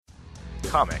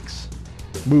Comics.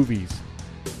 Movies.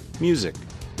 Music.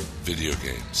 Video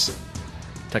games.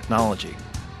 Technology.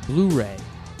 Blu-ray.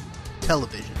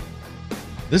 Television.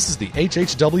 This is the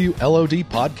HHW LOD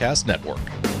Podcast Network.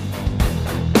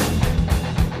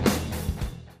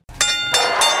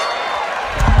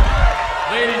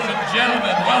 Ladies and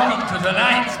gentlemen, welcome to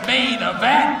tonight's main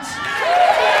event.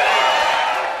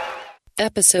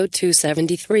 Episode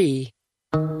 273.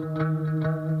 The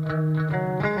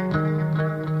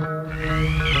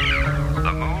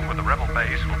moon with the rebel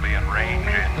base will be in range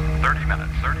in 30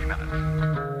 minutes.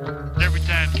 Every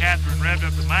time Catherine revved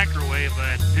up the microwave,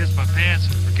 I'd piss my pants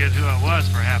and forget who I was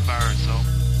for a half hour or so.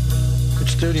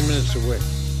 It's 30 minutes away.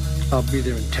 I'll be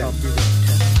there in 10.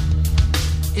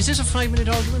 Is this a 5-minute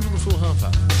argument or a full half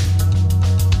hour?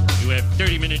 You have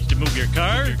 30 minutes to move your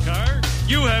car.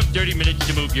 You have 30 minutes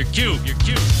to move your cube.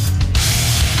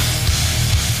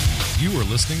 You are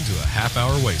listening to a half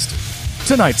hour wasted.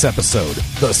 Tonight's episode,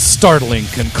 the startling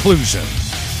conclusion.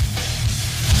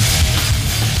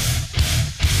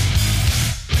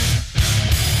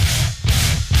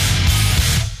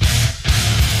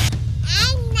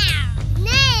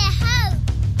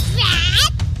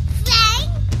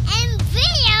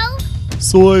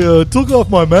 So I took off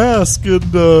my mask, and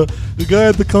the guy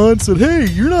at the con said, "Hey,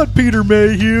 you're not Peter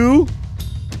Mayhew."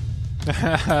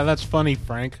 That's funny,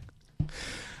 Frank.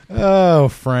 Oh,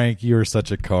 Frank, you're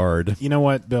such a card. You know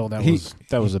what, Bill? That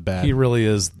was a bad. He really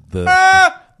is the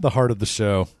heart of the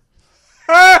show.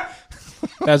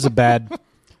 That's a bad.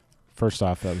 First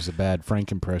off, that was a bad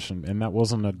Frank impression, and that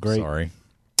wasn't a great. Sorry,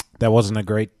 that wasn't a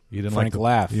great. You didn't Frank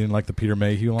laugh. You didn't like the Peter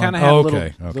Mayhew line. Kind of had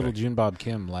okay. little June Bob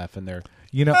Kim laugh in there.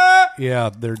 You know, yeah,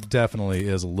 there definitely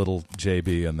is a little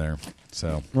JB in there.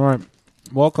 So, all right,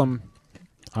 welcome.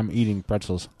 I'm eating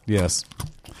pretzels. Yes.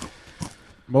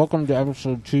 Welcome to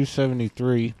episode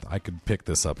 273. I could pick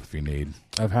this up if you need.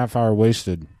 Of Half Hour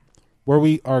Wasted, where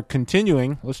we are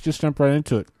continuing. Let's just jump right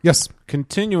into it. Yes.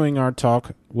 Continuing our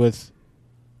talk with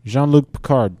Jean-Luc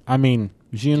Picard. I mean,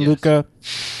 Gianluca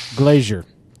Glazer.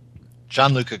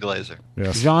 Gianluca Glazer.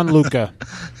 Yes. Jean-Luc.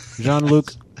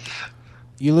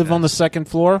 You live on the second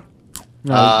floor?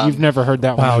 No, you've never heard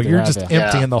that one. Wow, either, you're just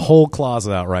emptying the whole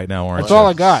closet out right now, aren't That's you? all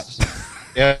I got.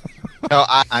 Yeah. No,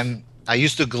 I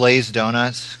used to glaze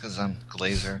donuts because I'm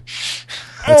glazer.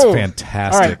 That's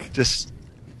fantastic. Right. Just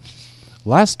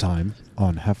last time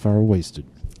on Half Hour Wasted,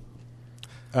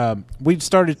 we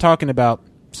started talking about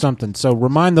something. So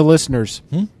remind the listeners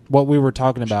what we were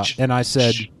talking about. And I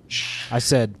said,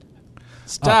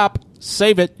 stop,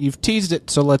 save it. You've teased it,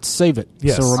 so let's save it.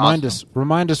 Yes. So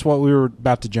remind us what we were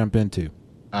about to jump into.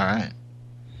 all right.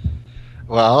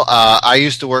 Well, I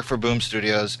used to work for Boom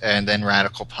Studios and then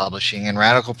Radical Publishing. And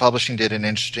Radical Publishing did an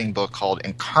interesting book called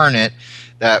Incarnate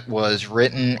that was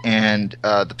written and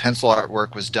the pencil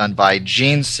artwork was done by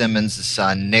Gene Simmons'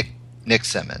 son, Nick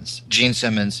Simmons. Gene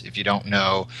Simmons, if you don't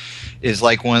know, is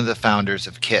like one of the founders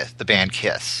of Kiss, the band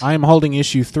Kiss. I am holding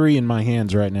issue 3 in my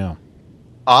hands right now.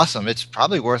 Awesome. It's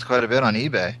probably worth quite a bit on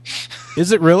eBay.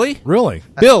 Is it really? Really?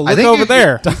 Bill, look over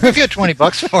there. If you had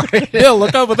 $20 for it. Bill,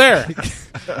 look over there.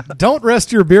 Don't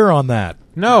rest your beer on that.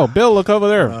 No, Bill, look over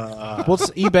there.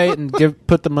 Let's eBay it and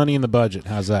put the money in the budget.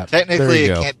 How's that? Technically, There it you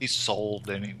go. can't be sold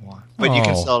anymore, but you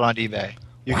can sell it on eBay.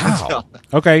 You can sell it.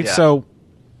 Okay, Yeah. so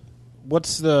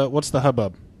what's the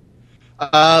hubbub?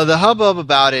 The hubbub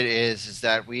about it is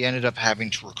that we ended up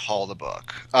having to recall the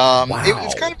book. It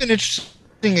was kind of an interesting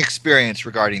experience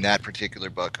regarding that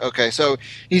particular book. Okay, so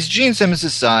he's Gene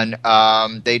Simmons' son.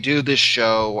 They do this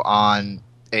show on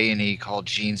A&E called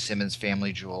Gene Simmons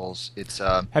Family Jewels. It's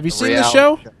Have you seen the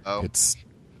show?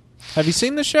 Have you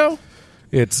seen the show?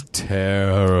 It's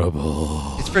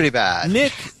terrible. It's pretty bad.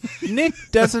 Nick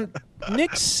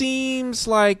seems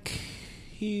like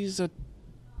he's a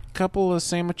couple of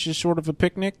sandwiches short of a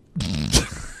picnic.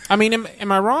 I mean,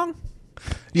 am I wrong?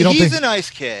 He's a nice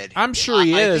kid. I'm sure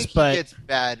he is, think but he gets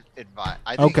bad advice.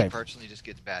 I think he personally just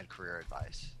gets bad career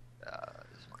advice.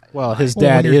 Well, his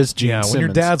dad is Gene Simmons. When your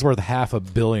Simmons. dad's worth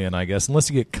 $500 million, I guess, unless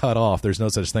you get cut off, there's no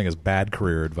such thing as bad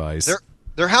career advice.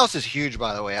 Their house is huge,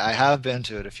 by the way. I have been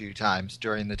to it a few times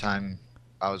during the time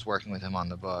I was working with him on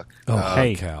the book.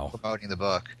 Promoting the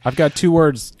book. I've got 2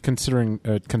 words concerning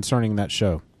that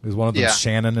show. Is one of them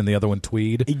Shannon and the other one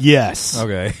Tweed? Yes.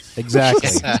 Okay. Exactly.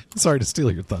 Sorry to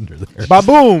steal your thunder there.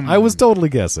 Ba-boom! I was totally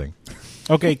guessing.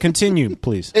 Okay, continue,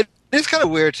 please. It's kind of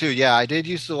weird, too. Yeah, I did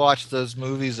used to watch those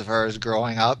movies of hers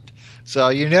growing up. So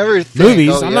you never think...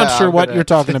 Movies? I'm not sure what you're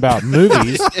talking about.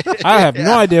 Movies? I have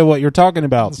no idea what you're talking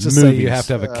about. Let's just movies. say you have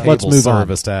to have a cable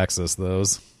service to access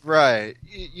those. Right.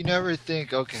 You never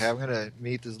think, okay, I'm going to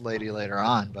meet this lady later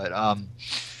on. But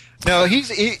No,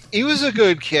 he was a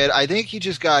good kid. I think he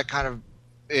just got kind of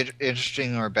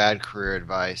interesting or bad career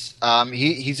advice.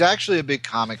 He's actually a big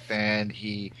comic fan.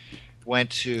 He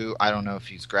went to, I don't know if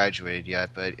he's graduated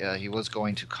yet, but he was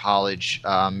going to college,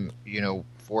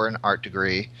 for an art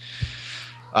degree.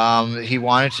 He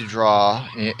wanted to draw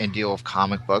and deal with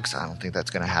comic books. I don't think that's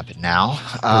going to happen now.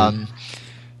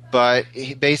 But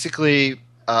he basically,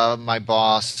 my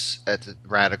boss at the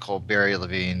Radical, Barry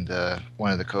Levine,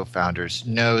 one of the co-founders,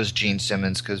 knows Gene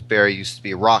Simmons because Barry used to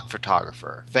be a rock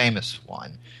photographer, famous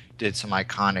one, did some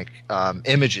iconic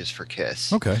images for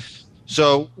Kiss. Okay.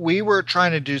 So we were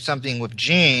trying to do something with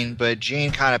Gene, but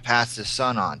Gene kind of passed his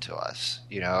son on to us,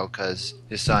 because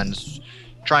his son's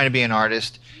trying to be an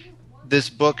artist. This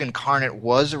book, Incarnate,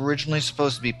 was originally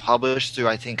supposed to be published through,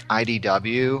 I think,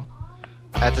 IDW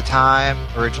at the time,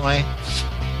 originally.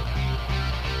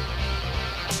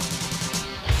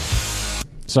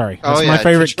 Sorry, that's my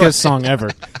favorite Kiss song ever.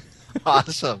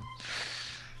 Awesome.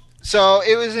 So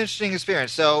it was an interesting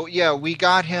experience. So yeah, we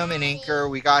got him an inker,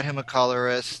 we got him a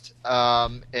colorist,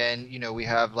 and we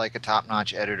have like a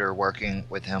top-notch editor working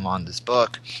with him on this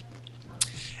book.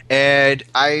 And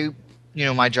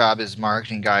my job as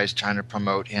marketing guy is trying to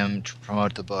promote him, to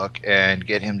promote the book, and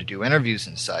get him to do interviews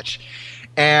and such.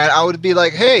 And I would be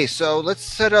like, hey, so let's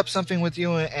set up something with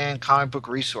you and Comic Book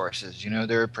Resources.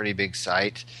 They're a pretty big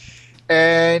site.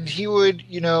 And he would,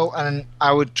 and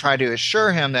I would try to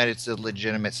assure him that it's a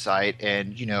legitimate site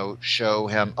and, show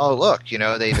him, oh, look,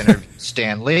 they've interviewed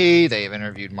Stan Lee, they've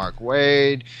interviewed Mark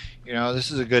Waid,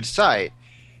 this is a good site.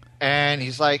 And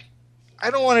he's like,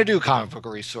 I don't want to do Comic Book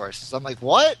Resources. I'm like,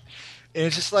 what? And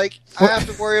it's just like, I have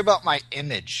to worry about my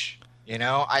image,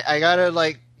 I got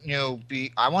to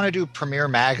I want to do Premiere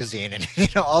Magazine and,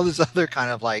 all this other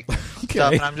kind of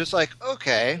stuff. And I'm just like,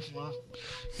 okay, well,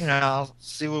 I'll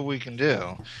see what we can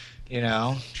do.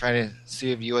 Try to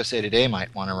see if USA Today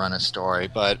might want to run a story.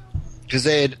 But because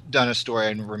they had done a story,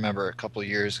 I remember a couple of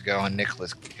years ago on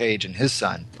Nicolas Cage and his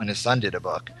son, when his son did a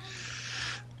book.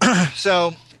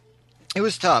 So it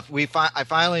was tough. We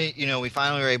finally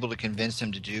were able to convince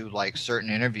him to do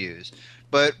certain interviews.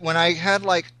 But when I had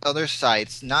other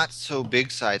sites, not so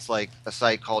big sites, like a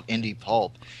site called Indie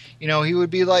Pulp, he would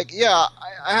be like, yeah,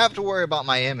 I have to worry about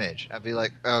my image. I'd be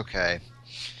like, okay.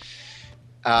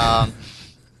 And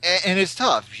it's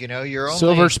tough, you're only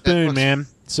Silver Spoon, man.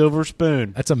 Silver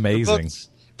Spoon. That's amazing.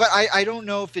 But I don't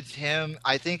know if it's him.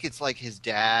 I think it's his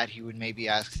dad. He would maybe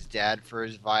ask his dad for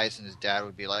his advice, and his dad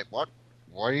would be like, what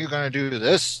are you going to do to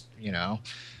this?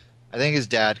 I think his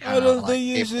dad kind of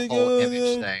gave the whole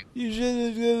image thing. You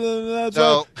should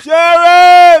so,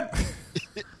 Sharon!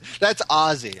 That's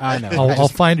Ozzy. I know. I'll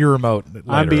find your remote later.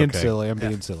 I'm being silly. I'm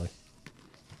being silly.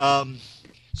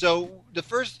 So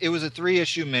it was a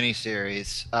 3-issue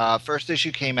miniseries. First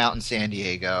issue came out in San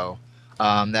Diego.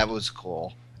 That was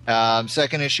cool.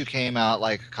 Second issue came out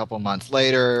a couple months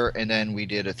later, and then we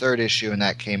did a third issue, and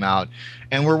that came out.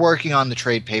 And we're working on the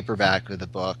trade paperback of the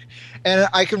book. And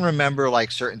I can remember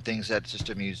certain things that just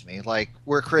amused me.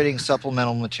 We're creating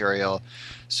supplemental material.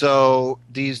 So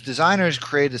these designers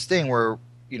created this thing where,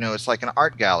 it's like an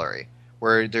art gallery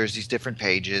where there's these different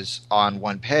pages on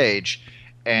one page,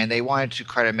 and they wanted to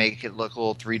try to make it look a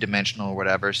little three-dimensional or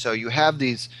whatever. So you have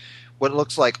these, what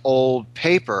looks like old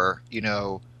paper,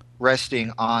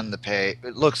 resting on the page.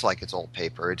 It looks like it's old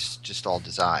paper. It's just all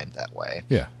designed that way.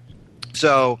 Yeah.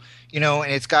 So,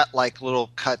 and it's got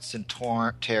little cuts and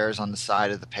tears on the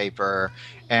side of the paper,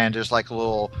 and there's a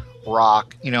little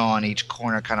rock, on each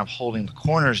corner kind of holding the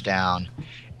corners down.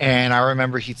 And I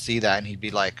remember he'd see that and he'd be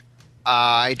like,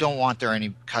 I don't want there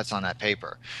any cuts on that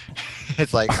paper.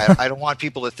 It's I don't want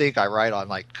people to think I write on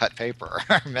cut paper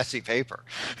or messy paper.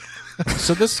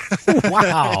 So this,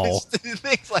 wow,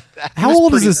 things like that. How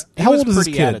old is this? How old is this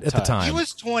kid at the time? He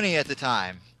was 20 at the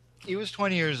time. He was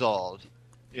 20 years old.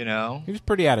 He was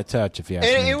pretty out of touch, if you ask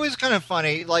me. It was kind of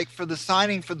funny. For the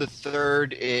signing for the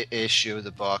third issue of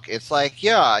the book, it's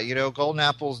Golden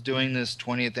Apple's doing this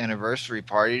 20th anniversary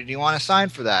party. Do you want to sign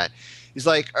for that? He's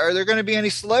like, are there going to be any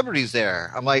celebrities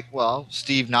there? I'm like, well,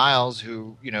 Steve Niles,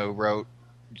 who wrote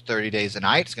 30 Days a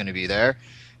Night, is going to be there.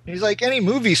 And he's like, any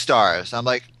movie stars? I'm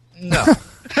like, no.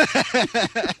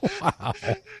 Wow.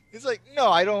 He's like, no,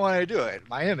 I don't want to do it.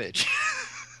 My image.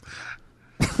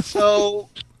 So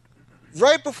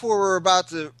right before we're about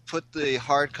to put the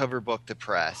hardcover book to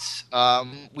press,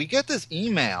 we get this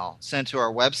email sent to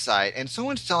our website, and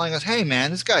someone's telling us, hey, man,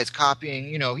 this guy's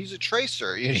copying, he's a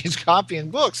tracer. He's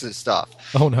copying books and stuff.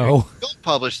 Oh, no. Don't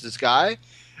publish this guy.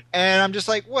 And I'm just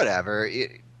like, whatever.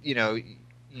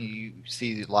 You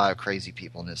see a lot of crazy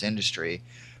people in this industry.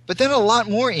 But then a lot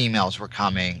more emails were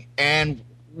coming, and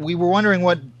we were wondering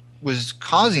what was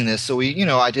causing this. So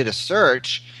I did a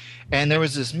search, and there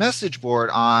was this message board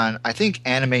on, I think,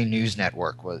 Anime News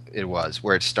Network was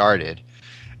where it started,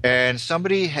 and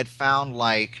somebody had found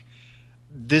like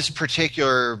this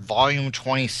particular volume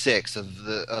 26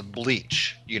 of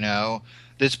Bleach.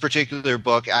 This particular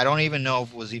book, I don't even know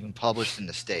if it was even published in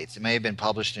the States. It may have been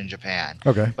published in Japan.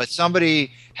 Okay. But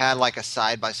somebody had like a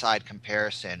side-by-side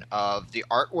comparison of the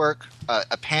artwork,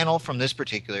 a panel from this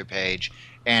particular page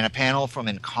and a panel from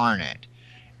Incarnate.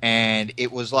 And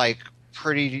it was like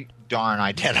pretty darn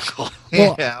identical.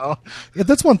 Well,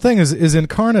 that's one thing is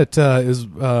Incarnate is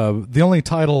the only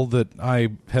title that I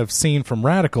have seen from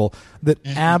Radical that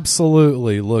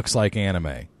absolutely looks like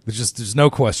anime. There's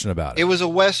no question about it. It was a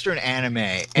Western anime,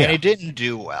 and it didn't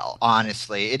do well,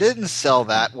 honestly. It didn't sell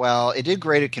that well. It did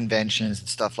great at conventions and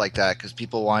stuff like that because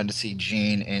people wanted to see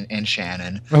Gene and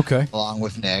Shannon along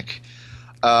with Nick.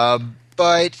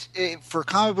 But for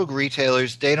comic book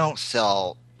retailers, they don't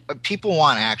sell – people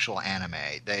want actual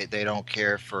anime. They don't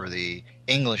care for the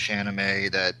English anime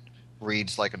that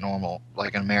reads like an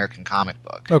American comic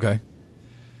book. Okay.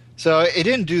 So it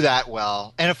didn't do that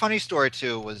well. And a funny story,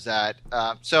 too, was that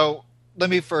so let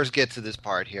me first get to this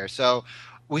part here. So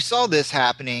we saw this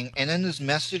happening, and then this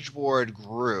message board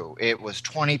grew. It was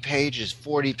 20 pages,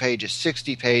 40 pages,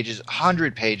 60 pages,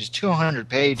 100 pages, 200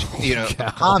 pages,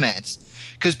 comments,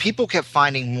 because people kept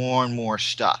finding more and more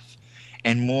stuff,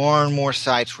 and more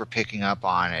sites were picking up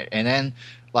on it. And then,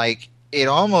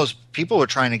 people were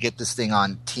trying to get this thing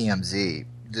on TMZ.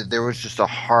 There was just a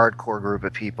hardcore group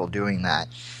of people doing that.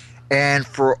 And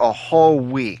for a whole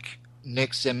week,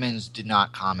 Nick Simmons did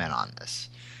not comment on this.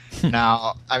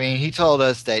 Now, I mean, he told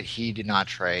us that he did not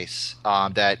trace,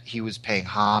 that he was paying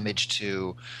homage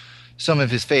to some of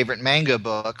his favorite manga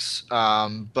books,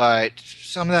 but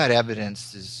some of that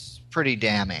evidence is pretty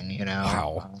damning,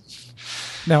 Wow.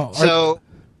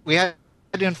 We had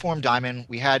to inform Diamond.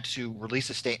 We had to release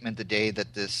a statement the day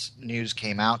that this news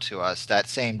came out to us, that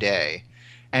same day.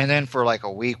 And then for like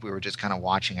a week, we were just kind of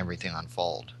watching everything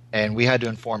unfold. And we had to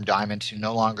inform Diamond to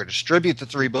no longer distribute the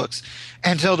 3 books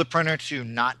and tell the printer to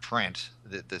not print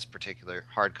this particular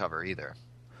hardcover either.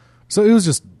 So it was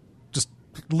just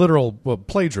literal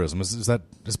plagiarism. Is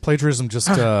plagiarism just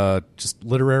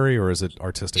literary, or is it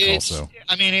artistic also?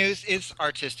 I mean, it's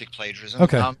artistic plagiarism.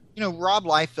 Okay. Rob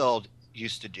Liefeld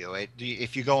used to do it.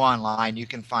 If you go online, you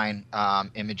can find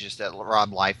images that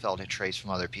Rob Liefeld had traced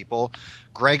from other people.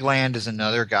 Greg Land is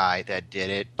another guy that did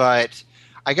it, but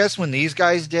I guess when these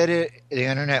guys did it, the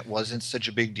internet wasn't such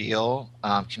a big deal.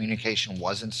 Communication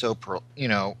wasn't so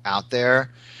out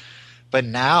there. But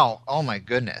now, oh my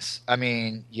goodness. I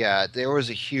mean, yeah, there was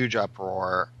a huge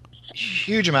uproar,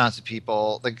 huge amounts of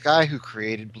people. The guy who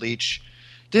created Bleach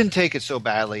didn't take it so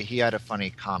badly. He had a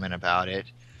funny comment about it.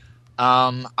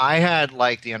 I had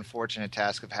the unfortunate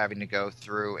task of having to go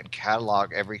through and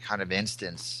catalog every kind of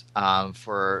instance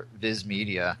for Viz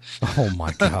Media. Oh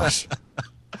my gosh.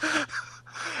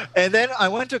 And then I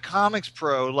went to Comics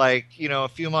Pro a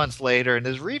few months later, and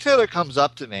this retailer comes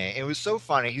up to me. It was so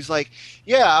funny. He's like,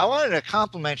 yeah, I wanted to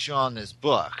compliment you on this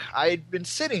book. I'd been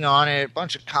sitting on it, a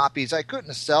bunch of copies. I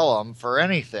couldn't sell them for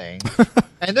anything.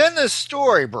 And then this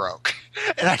story broke,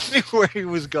 and I knew where he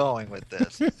was going with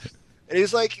this. And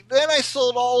he's like, then I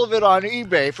sold all of it on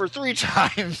eBay for 3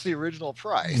 times the original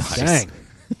price. Nice. Dang.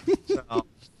 So,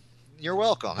 you're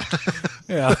welcome.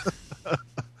 Yeah.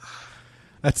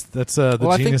 That's the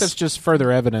well, genius. I think that's just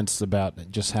further evidence about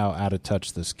just how out of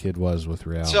touch this kid was with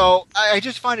reality. So I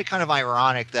just find it kind of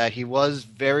ironic that he was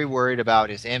very worried about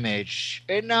his image,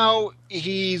 and now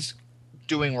he's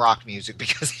doing rock music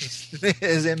because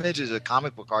his image as a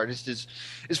comic book artist is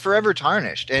forever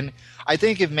tarnished. And I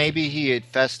think if maybe he had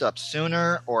fessed up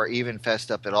sooner, or even fessed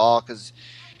up at all, because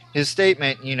his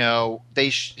statement,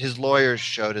 his lawyers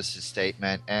showed us his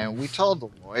statement, and we told the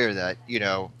lawyer that,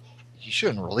 you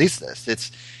shouldn't release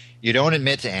this. You don't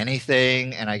admit to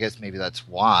anything, and I guess maybe that's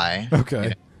why.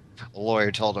 Okay. The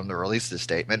lawyer told him to release this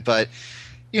statement, but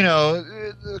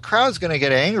the crowd's going to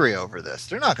get angry over this.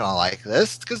 They're not going to like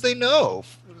this because they know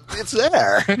it's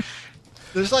there.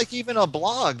 There's even a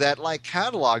blog that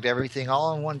cataloged everything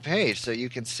all on one page so you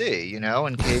can see,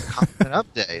 and gave constant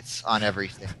updates on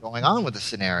everything going on with the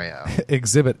scenario.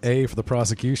 Exhibit A for the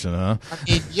prosecution, huh? I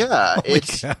mean, yeah,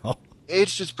 cow.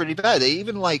 It's just pretty bad. They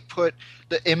even put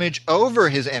the image over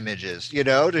his images,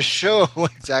 to show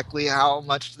exactly how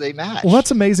much they match. Well,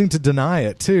 that's amazing to deny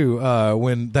it too,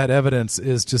 when that evidence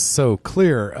is just so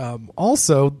clear.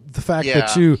 Also, the fact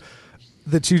that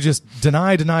you just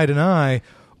deny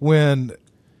when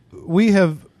we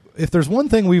have. If there's one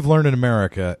thing we've learned in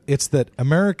America, it's that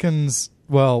Americans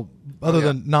well, other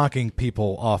than knocking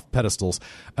people off pedestals,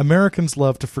 Americans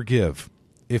love to forgive.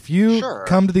 If you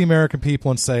come to the American people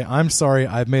and say, I'm sorry,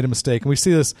 I've made a mistake, and we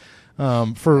see this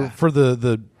for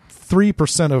the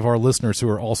 3% of our listeners who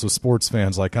are also sports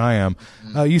fans like I am,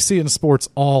 you see it in sports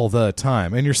all the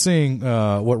time. And you're seeing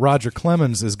what Roger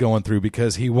Clemens is going through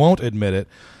because he won't admit it,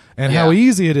 and how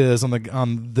easy it is on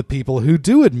the people who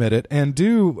do admit it and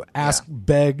do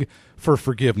beg for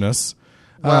forgiveness.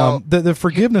 Well, the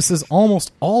forgiveness is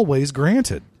almost always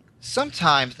granted.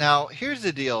 Sometimes. Now, here's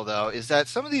the deal, though, is that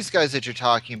some of these guys that you're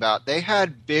talking about, they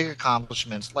had big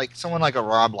accomplishments, like someone like a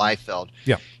Rob Liefeld.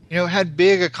 Yeah. Had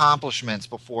big accomplishments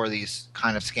before these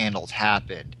kind of scandals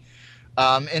happened.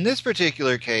 In this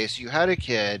particular case, you had a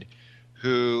kid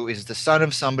who is the son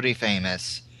of somebody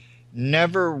famous,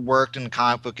 never worked in the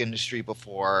comic book industry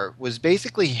before, was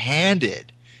basically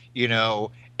handed,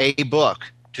 a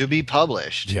book to be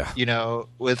published,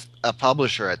 with a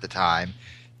publisher at the time.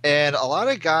 And a lot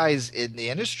of guys in the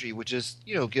industry would just,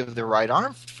 give their right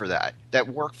arm for that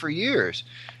worked for years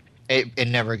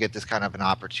and never get this kind of an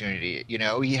opportunity.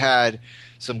 He had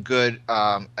some good,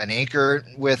 an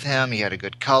inker with him. He had a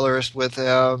good colorist with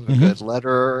him, a good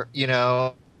letterer,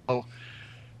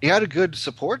 He had a good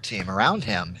support team around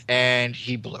him, and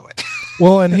he blew it.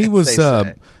 Well, and he was,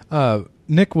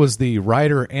 Nick was the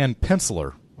writer and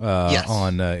penciler.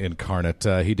 On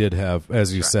Incarnate. He did have,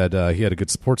 as you said, he had a good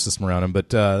support system around him, but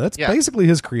that's basically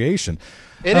his creation.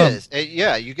 It is.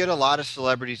 You get a lot of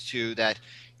celebrities, too, that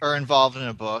are involved in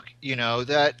a book,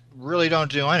 that really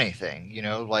don't do anything.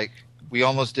 Like we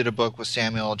almost did a book with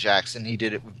Samuel L. Jackson. He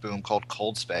did it with Boom called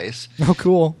Cold Space. Oh,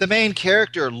 cool. The main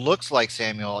character looks like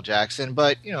Samuel L. Jackson,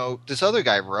 but, this other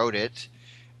guy wrote it.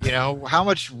 How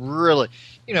much really...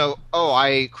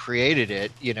 I created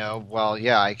it,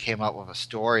 I came up with a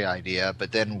story idea,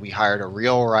 but then we hired a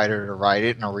real writer to write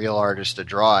it and a real artist to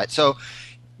draw it. So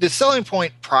the selling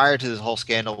point prior to this whole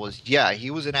scandal was,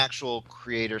 he was an actual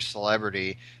creator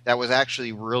celebrity that was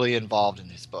actually really involved in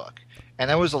his book. And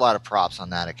there was a lot of props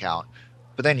on that account.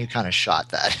 But then you kind of shot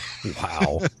that.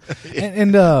 Wow.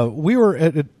 And we were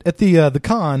at the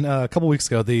con a couple weeks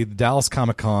ago. The Dallas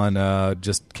Comic Con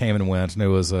just came and went, and it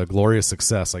was a glorious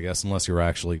success, I guess, unless you were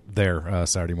actually there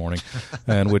Saturday morning,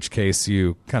 in which case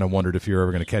you kind of wondered if you were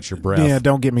ever going to catch your breath. Yeah,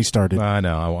 don't get me started. I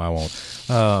know, I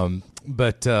won't.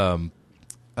 But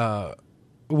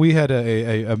we had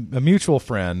a mutual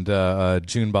friend,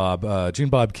 June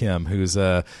Bob Kim, who's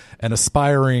an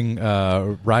aspiring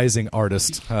rising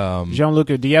artist.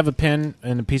 Gianluca, do you have a pen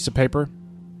and a piece of paper?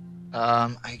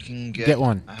 I can get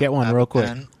one. Get one real quick.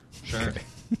 Pen. Sure.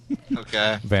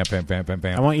 Okay. Vamp.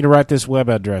 I want you to write this web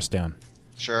address down.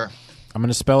 Sure. I'm going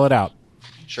to spell it out.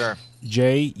 Sure.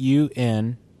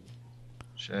 JUN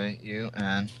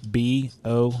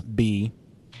BOB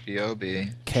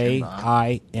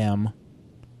KIM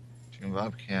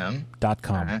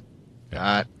JuneBobKim.com.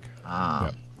 Yep.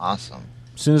 Awesome.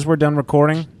 As soon as we're done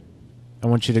recording, I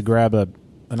want you to grab an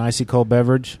icy cold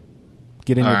beverage,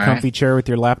 get in your comfy chair with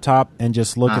your laptop, and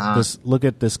just look at this. Look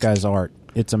at this guy's art.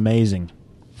 It's amazing.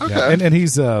 Okay. Yeah. And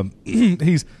he's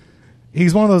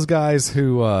one of those guys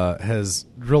who has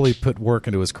really put work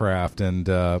into his craft, and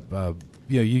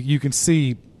you can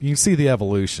see the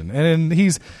evolution, and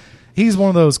he's one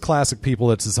of those classic people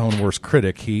that's his own worst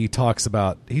critic. He talks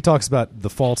about the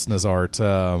faults in his art,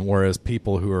 whereas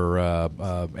people who are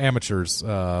amateurs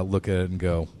look at it and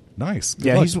go, "Nice."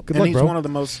 He's bro. one of the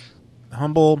most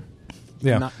humble,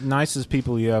 nicest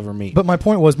people you ever meet. But my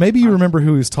point was, maybe you remember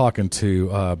who he was talking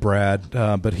to, Brad.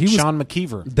 But he was Sean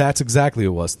McKeever. That's exactly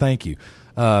who it was. Thank you.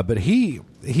 But he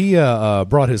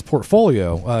brought his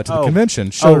portfolio to the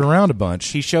convention, showed it around a bunch.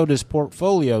 He showed his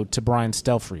portfolio to Brian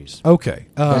Stelfreeze. Okay.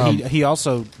 But he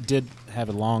also did have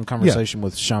a long conversation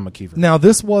with Sean McKeever. Now,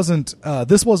 this wasn't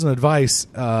advice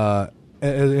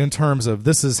in terms of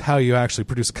this is how you actually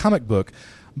produce a comic book,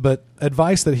 but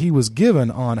advice that he was given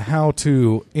on how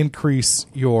to increase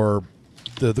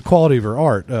the quality of your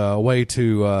art. A way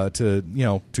to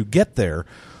get there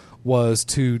was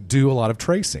to do a lot of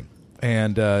tracing.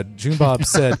 And June Bob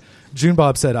said,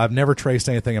 I've never traced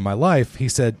anything in my life. He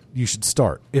said, you should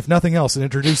start. If nothing else, it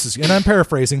introduces you. And I'm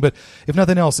paraphrasing, but if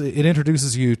nothing else, it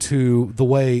introduces you to the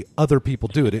way other people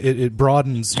do it. It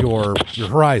broadens your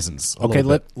horizons a little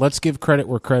bit. Let's give credit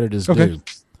where credit is due.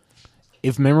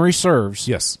 If memory serves,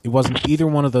 yes, it wasn't either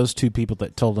one of those two people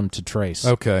that told him to trace.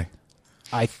 Okay.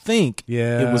 I think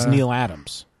it was Neil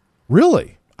Adams.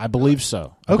 Really? I believe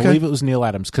so. I Okay. believe it was Neil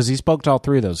Adams because he spoke to all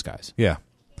three of those guys. Yeah.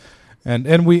 And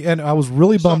I was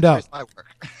really bummed out.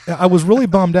 I was really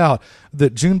bummed out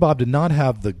that June Bob did not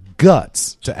have the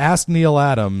guts to ask Neil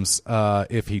Adams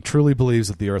if he truly believes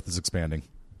that the Earth is expanding.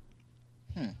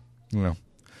 Have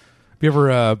you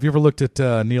ever looked at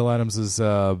Neil Adams's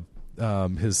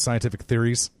his scientific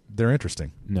theories? They're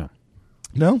interesting. No.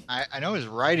 I know his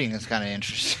writing is kind of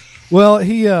interesting. Well,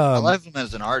 he I love him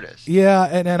as an artist. Yeah,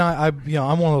 and I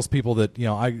I'm one of those people that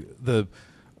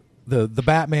the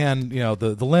Batman,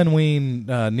 the Len Wein,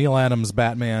 Neil Adams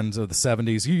Batmans of the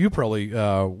 70s. You probably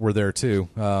were there too,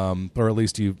 or at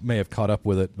least you may have caught up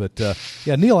with it. But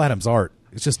Neil Adams' art,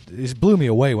 it blew me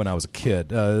away when I was a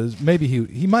kid. Maybe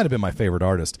he might have been my favorite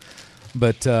artist.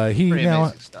 But he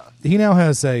now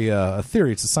has a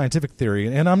theory. It's a scientific theory,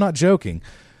 and I'm not joking.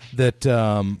 That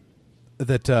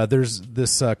there's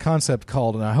this concept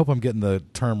called, and I hope I'm getting the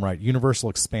term right, universal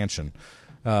expansion.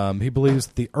 He believes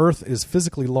the Earth is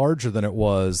physically larger than it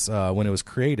was when it was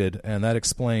created, and that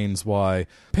explains why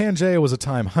Pangaea was a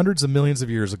time hundreds of millions of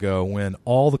years ago when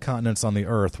all the continents on the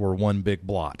Earth were one big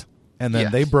blot, and then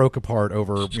they broke apart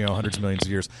over hundreds of millions of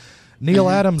years. Neil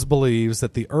Adams believes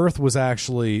that the Earth was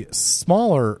actually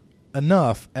smaller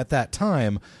enough at that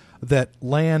time that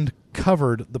land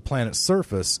covered the planet's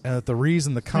surface, and that the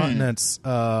reason the continents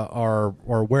are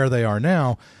where they are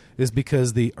now is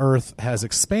because the Earth has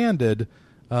expanded.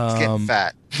 It's getting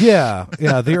fat. Yeah.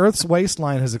 The Earth's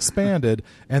waistline has expanded,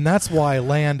 and that's why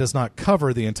land does not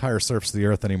cover the entire surface of the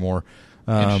Earth anymore.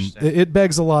 It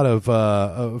begs a lot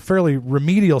of fairly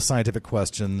remedial scientific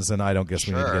questions, and I don't guess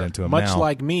we need to get into them Much now.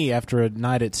 like me after a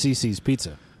night at CiCi's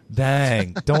Pizza.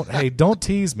 Dang! Don't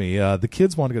tease me. The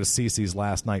kids wanted to go to CiCi's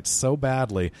last night so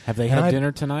badly. Have they had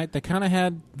dinner tonight? They kind of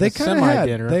had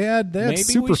semi-dinner. They had Maybe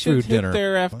superfood we should dinner. hit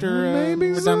there after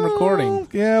we're done recording.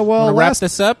 Yeah, well, wanna wrap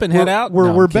this up and head out.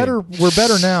 We're better. We're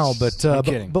better now, but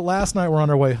kidding. but last night we're on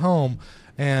our way home,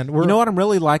 and we're. You know what? I'm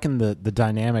really liking the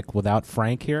dynamic without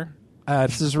Frank here.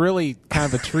 This is really kind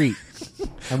of a treat.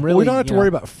 We don't have to worry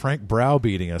about Frank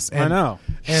browbeating us. And, I know.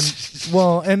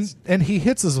 And he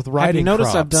hits us with writing. Have you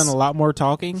noticed props. I've done a lot more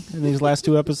talking in these last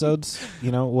two episodes?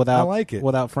 Without I like it.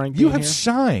 Without Frank. You being have here?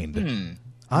 shined.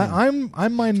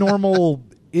 I'm my normal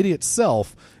idiot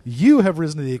self. You have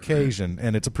risen to the occasion,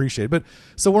 and it's appreciated. But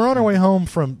so we're on our way home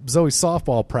from Zoe's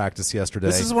softball practice yesterday.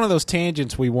 This is one of those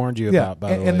tangents we warned you about.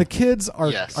 By the way, and the kids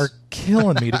are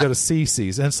killing me to go to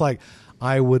CiCi's, and it's like,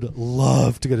 I would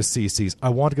love to go to CiCi's. I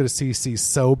want to go to CiCi's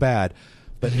so bad.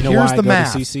 But you know here's why the I go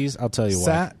math. to CiCi's? I'll tell you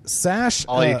why. Sash,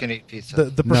 all you can eat pizza.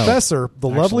 The professor, the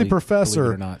lovely professor,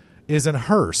 believe it or not. is in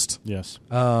Hearst. Yes.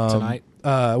 Tonight?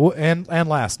 And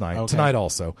last night. Okay. Tonight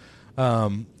also.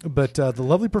 But the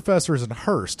lovely professor is in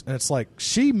Hearst, and it's like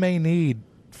she may need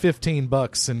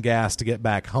 $15 in gas to get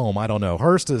back home. I don't know.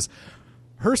 Hearst is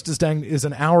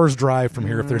an hour's drive from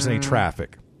here if there's any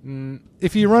traffic.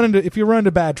 If you run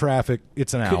into bad traffic,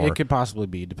 it's an hour. It could possibly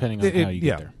be, depending on how you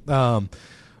get there.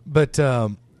 But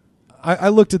I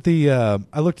looked at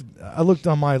I looked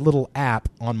on my little app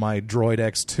on my Droid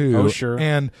X2. Oh, sure.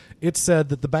 And it said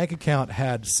that the bank account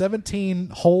had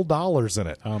 $17 whole in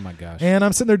it. Oh my gosh! And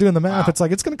I'm sitting there doing the math. Wow. It's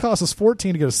like it's going to cost us $14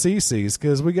 to go to CiCi's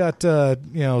because we got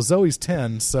Zoe's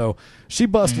 10, so she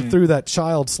busted through that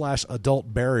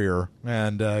child/adult barrier.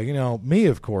 And me,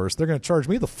 of course, they're going to charge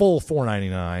me the full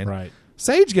 $4.99. Right.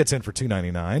 Sage gets in for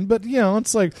 $2.99, but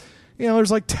it's like.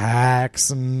 There's like tax,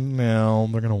 and they're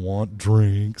going to want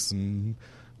drinks and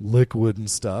liquid and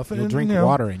stuff. You'll drink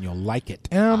water, and you'll like it.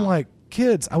 And I'm like,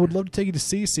 kids, I would love to take you to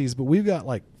CiCi's, but we've got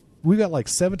like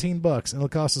 $17, and it'll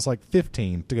cost us like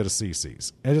 $15 to go to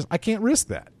CiCi's. And I can't risk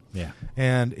that. Yeah.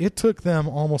 And it took them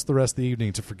almost the rest of the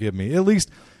evening to forgive me. At least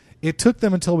it took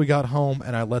them until we got home,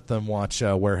 and I let them watch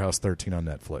Warehouse 13 on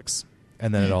Netflix.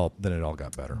 And then it all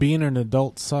got better. Being an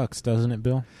adult sucks, doesn't it,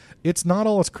 Bill? It's not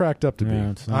all it's cracked up to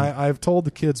be. I've told the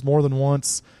kids more than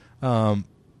once,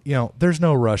 there's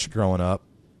no rush growing up.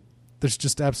 There's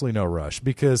just absolutely no rush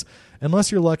because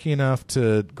unless you're lucky enough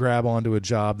to grab onto a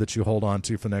job that you hold on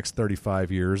to for the next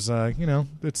 35 years,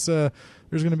 it's there's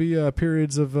going to be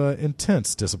periods of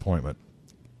intense disappointment.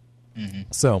 Mm-hmm.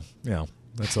 So,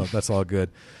 that's all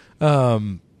good.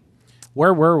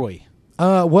 Where were we?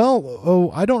 I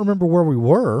don't remember where we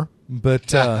were.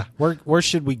 But where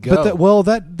should we go?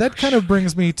 That kind of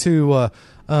brings me to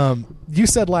you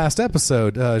said last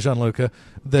episode, Gianluca,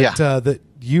 that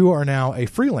you are now a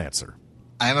freelancer.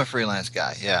 I am a freelance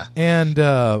guy, yeah. And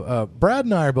Brad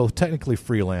and I are both technically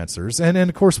freelancers, and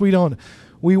of course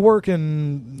we work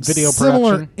in video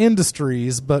similar production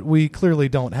industries, but we clearly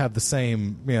don't have the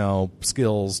same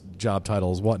skills, job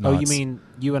titles, whatnot. Oh, you mean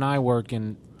you and I work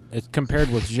in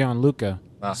compared with Gianluca?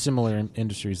 Similar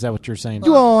industries. Is that what you're saying?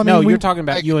 Well, you're talking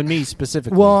about you and me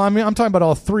specifically. Well, I'm talking about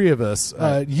all three of us.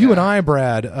 You and I,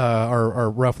 Brad, are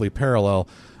roughly parallel.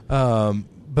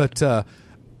 But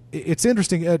it's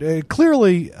interesting.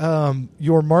 Clearly,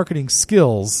 your marketing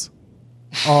skills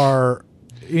are,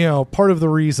 part of the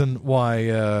reason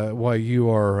why you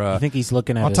are. I think he's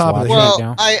looking at on his top of watch the Well,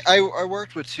 now. I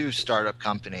worked with 2 startup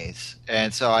companies,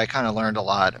 and so I kind of learned a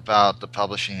lot about the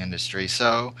publishing industry.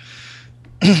 So,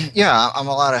 yeah, I'm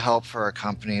a lot of help for a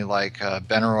company like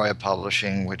Benaroya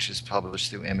Publishing, which is published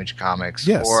through Image Comics,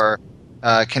 Yes. or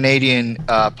Canadian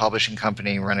publishing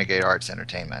company Renegade Arts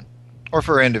Entertainment, or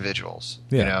for individuals,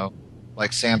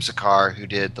 like Sam Sakar, who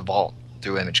did The Vault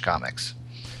through Image Comics.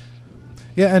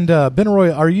 Yeah, and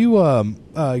Benaroya, are you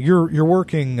you're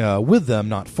working with them,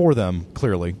 not for them,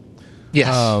 clearly. Yes.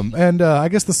 And I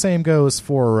guess the same goes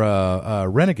for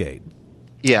Renegade.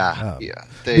 Yeah,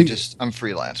 I'm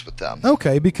freelance with them.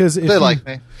 Okay, because if they like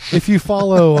me. If you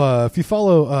follow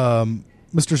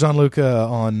Mr. Gianluca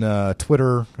on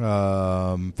Twitter,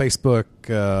 Facebook,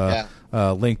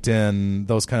 LinkedIn,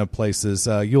 those kind of places,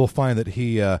 you'll find that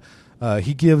he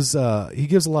gives a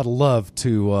lot of love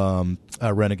to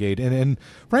Renegade, and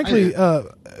frankly,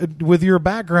 with your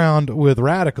background with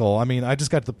Radical, I mean, I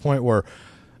just got to the point where,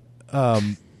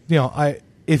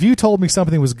 if you told me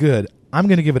something was good, I'm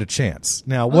going to give it a chance.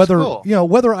 Now, cool.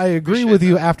 whether I agree with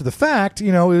you after the fact,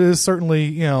 it is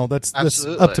certainly, that's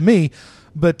up to me.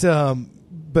 But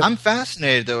I'm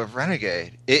fascinated though with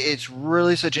Renegade. It's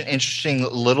really such an interesting,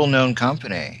 little-known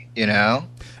company.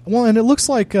 Well, and it looks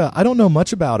like I don't know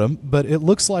much about them, but it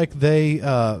looks like they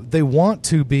want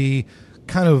to be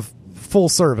kind of full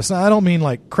service. Now, I don't mean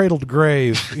like cradle to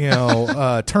grave,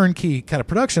 turnkey kind of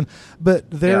production,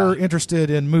 but they're interested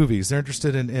in movies. They're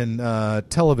interested in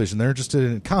television. They're interested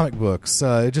in comic books.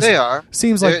 It just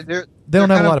seems like they don't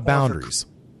have a lot of boundaries.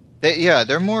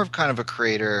 They're more of kind of a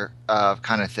creator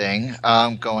kind of thing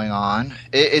going on.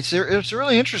 It's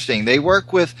really interesting. They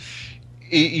work with,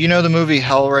 the movie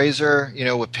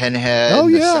Hellraiser, with Pinhead,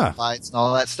 and the fights and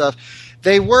all that stuff.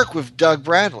 They work with Doug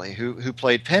Bradley, who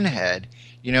played Pinhead,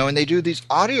 and they do these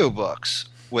audiobooks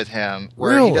with him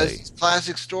where he does these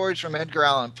classic stories from Edgar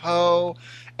Allan Poe,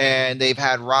 and they've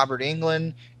had Robert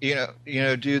Englund,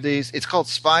 do these. It's called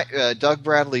Doug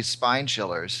Bradley's Spine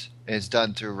Chillers. It's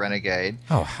done through Renegade.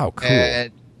 Oh, how cool!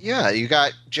 And you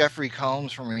got Jeffrey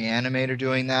Combs from Reanimator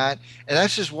doing that, and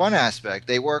that's just one aspect.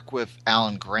 They work with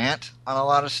Alan Grant on a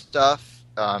lot of stuff.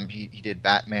 He did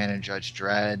Batman and Judge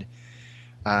Dredd.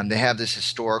 They have this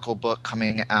historical book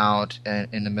coming out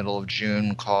in the middle of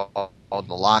June called The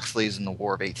Loxleys and the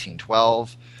War of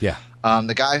 1812. Yeah.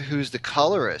 The guy who's the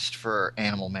colorist for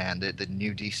Animal Man, the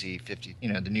new DC 50,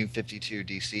 the new 52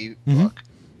 DC book,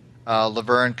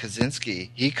 Laverne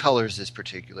Kaczynski, he colors this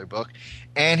particular book,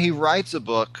 and he writes a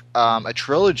book, a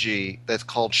trilogy that's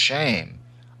called Shame,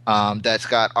 that's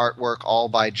got artwork all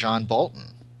by John Bolton.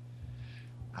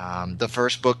 The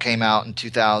first book came out in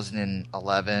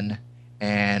 2011.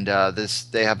 And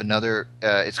they have another.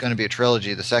 It's going to be a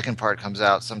trilogy. The second part comes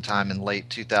out sometime in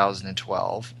late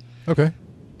 2012. Okay.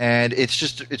 And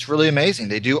it's really amazing.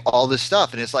 They do all this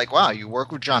stuff, and it's like, wow, you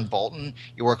work with John Bolton,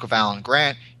 you work with Alan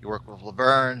Grant, you work with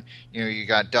Laverne, you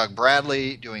got Doug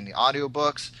Bradley doing the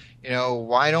audiobooks.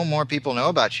 Why don't more people know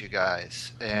about you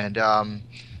guys? And I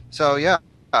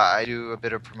do a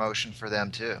bit of promotion for them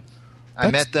too.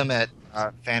 I met them at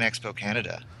Fan Expo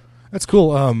Canada. That's cool.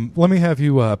 Let me have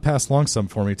you pass along some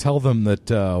for me. Tell them that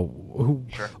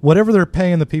whatever they're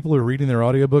paying the people who are reading their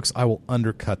audiobooks, I will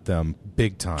undercut them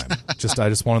big time. I just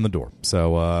want on the door.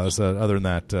 So other than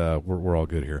that, we're all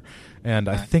good here. And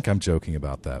I think I'm joking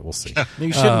about that. We'll see.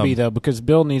 You shouldn't be, though, because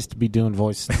Bill needs to be doing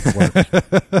voice work.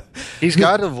 He's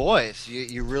got a voice.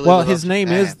 You really well, his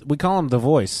name is, we call him The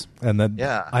Voice. And then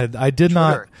I did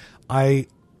not, I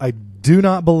do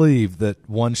not believe that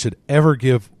one should ever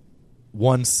give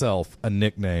oneself a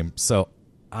nickname, so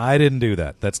I didn't do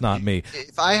that. That's not me.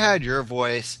 If I had your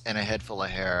voice and a head full of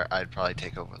hair, I'd probably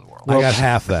take over the world. I got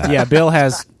half that. Yeah, Bill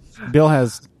has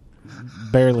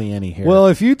barely any hair. Well,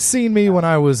 if you'd seen me when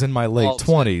I was in my late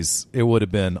 20s, it would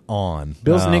have been on.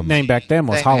 Bill's nickname back then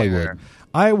was Hollywood.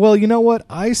 Well, you know what?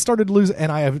 I started losing, and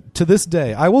I have to this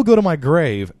day. I will go to my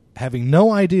grave having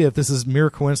no idea if this is mere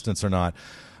coincidence or not.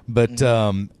 But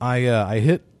I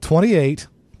hit 28.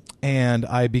 And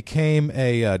I became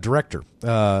a director,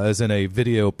 as in a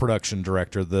video production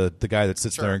director, the guy that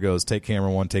sits there and goes, take camera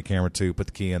 1, take camera 2, put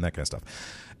the key in, that kind of stuff.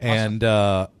 Awesome.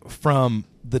 And from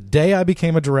the day I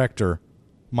became a director,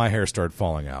 my hair started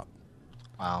falling out.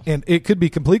 Wow. And it could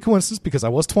be complete coincidence because I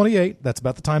was 28. That's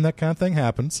about the time that kind of thing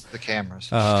happens. The cameras.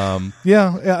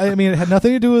 Yeah, I mean, it had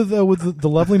nothing to do with the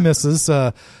lovely missus.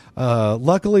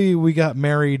 Luckily, we got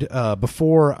married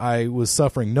before I was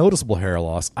suffering noticeable hair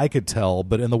loss. I could tell,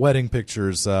 but in the wedding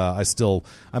pictures, I'm still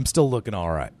looking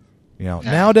all right.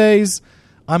 Nowadays,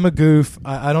 I'm a goof.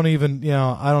 I don't even,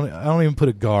 I don't even put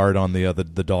a guard on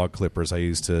the dog clippers I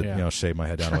use to, shave my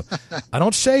head down with. I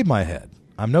don't shave my head.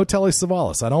 I'm no Telly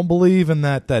Savalas. I don't believe in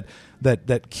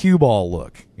that cue ball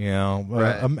look.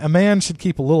 Right. A man should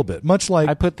keep a little bit. Much like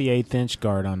I put the 1/8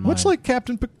 guard on mine. Much like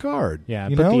Captain Picard. Yeah, I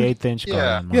put the 1/8 guard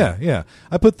on mine. Yeah.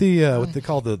 I put the what they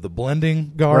call the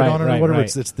blending guard on it or whatever.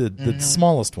 Right. It's the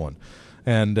smallest one.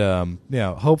 And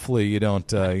hopefully you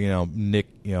don't nick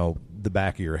the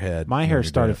back of your head. My hair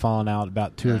started falling out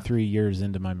about 2 or 3 years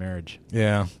into my marriage.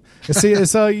 Yeah. See,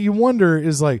 so you wonder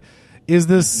is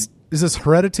this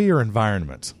heredity or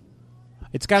environment?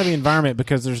 It's got to be environment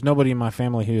because there's nobody in my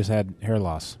family who's had hair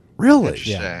loss. Really?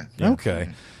 Yeah. Okay.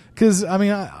 Because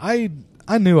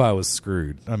I knew I was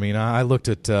screwed. I mean, I looked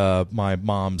at my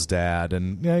mom's dad,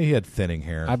 and he had thinning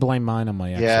hair. I blame mine on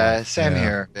my ex. Yeah, same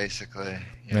here, basically.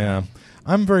 Yeah.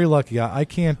 I'm very lucky. I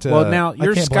can't. Well, now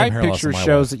your Skype picture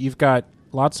shows that you've got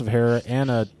lots of hair and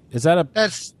is that a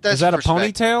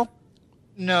ponytail?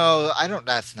 No, I don't.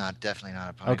 That's definitely not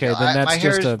a ponytail. Okay, then that's my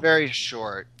hair just is very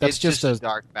short. That's it's just a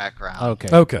dark background.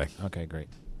 Okay, great.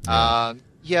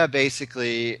 Yeah,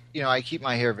 basically, I keep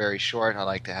my hair very short. I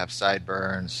like to have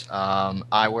sideburns.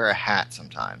 I wear a hat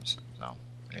sometimes. So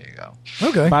there you go.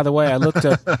 Okay. By the way, I looked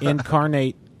up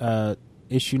Incarnate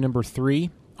issue number 3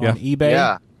 on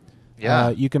eBay. Yeah.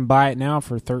 You can buy it now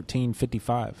for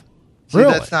 $13.55. See,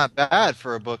 really? That's not bad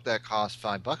for a book that cost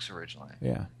 $5 originally.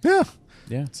 Yeah.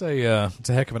 It's a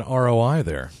heck of an ROI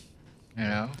there.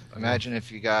 Imagine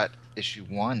if you got issue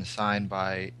 1 signed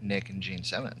by Nick and Gene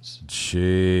Simmons.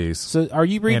 Jeez. So, are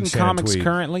you reading comics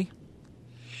currently?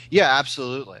 Yeah,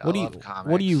 absolutely. I love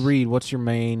comics. What do you read? What's your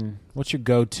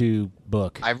go-to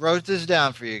book? I wrote this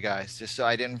down for you guys just so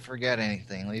I didn't forget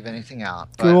anything, leave anything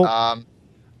out. Cool. But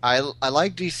I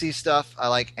like DC stuff. I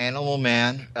like Animal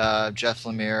Man, Jeff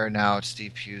Lemire. Now it's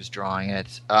Steve Hughes drawing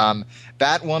it.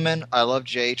 Batwoman. I love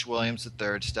J.H. Williams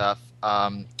III stuff.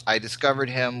 I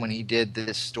discovered him when he did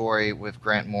this story with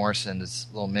Grant Morrison, this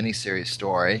little miniseries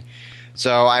story.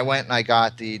 So I went and I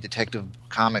got the Detective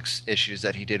Comics issues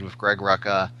that he did with Greg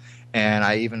Rucka, and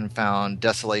I even found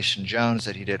Desolation Jones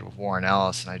that he did with Warren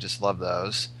Ellis, and I just love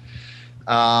those.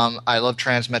 I love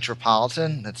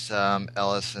Transmetropolitan. That's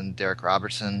Ellis and Derek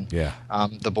Robertson. Yeah.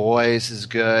 The Boys is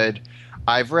good.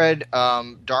 I've read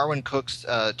Darwin Cook's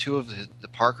 2 of the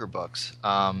Parker books,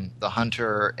 The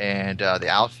Hunter and The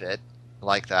Outfit. I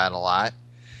like that a lot.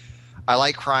 I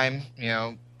like crime,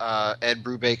 Ed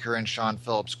Brubaker and Sean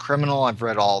Phillips' Criminal. I've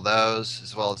read all those,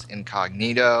 as well as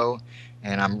Incognito,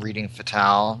 and I'm reading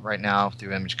Fatale right now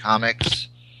through Image Comics.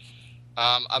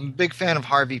 I'm a big fan of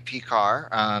Harvey Pekar.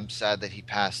 I'm sad that he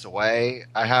passed away.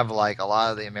 I have a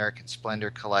lot of the American Splendor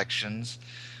collections.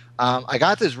 I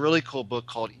got this really cool book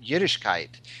called Yiddishkeit.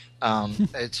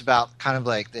 It's about kind of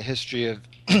like the history of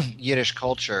Yiddish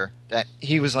culture. That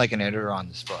he was like an editor on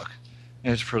this book. It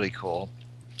was pretty cool.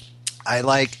 I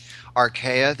like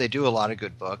Archaea. They do a lot of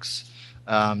good books.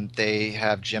 They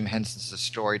have Jim Henson's The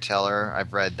Storyteller.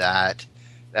 I've read that.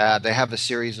 They have a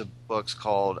series of books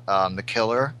called The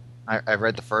Killer. I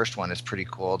read the first one. It's pretty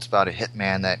cool. It's about a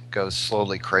hitman that goes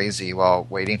slowly crazy while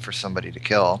waiting for somebody to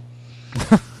kill.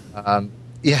 I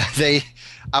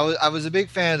was a big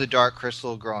fan of The Dark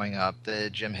Crystal growing up, the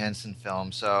Jim Henson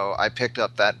film. So I picked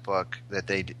up that book that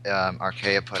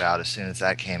Archaea put out as soon as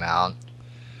that came out.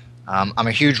 I'm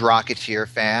a huge Rocketeer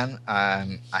fan.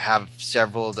 I have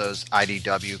several of those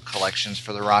IDW collections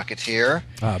for the Rocketeer.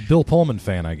 Bill Pullman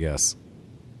fan, I guess.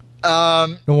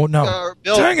 No.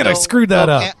 Dang it, I screwed that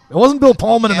up. It wasn't Bill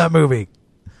Pullman in that movie.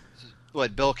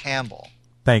 What, Bill Campbell?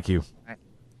 Thank you.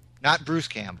 Not Bruce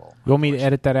Campbell. You want me to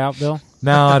edit that out, Bill?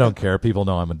 No, I don't care. People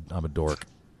know I'm a dork.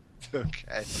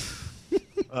 Okay.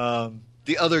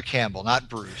 The other Campbell, not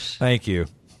Bruce. Thank you.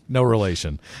 No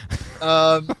relation.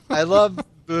 I love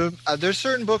Boom. There's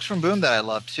certain books from Boom that I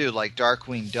love too, like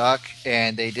Darkwing Duck,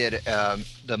 and they did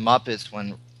the Muppets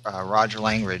when Roger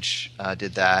Langridge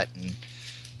did that, and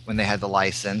when they had the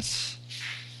license.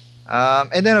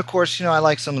 And then, of course, I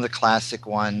like some of the classic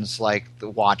ones, like The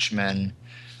Watchmen,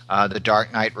 The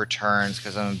Dark Knight Returns,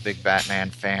 because I'm a big Batman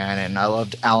fan, and I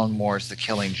loved Alan Moore's The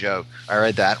Killing Joke. I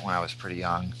read that when I was pretty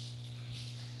young.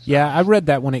 Yeah, I read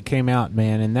that when it came out,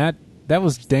 man, and that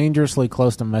was dangerously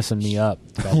close to messing me up.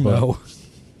 No.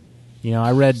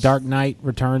 I read Dark Knight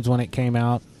Returns when it came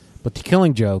out, but The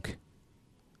Killing Joke,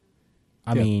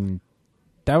 I mean,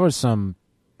 there was some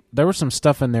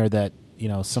stuff in there that,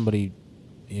 somebody,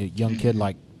 a young kid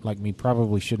like me,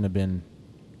 probably shouldn't have been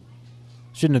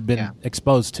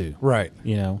exposed to. Right.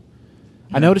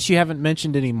 I noticed you haven't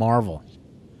mentioned any Marvel.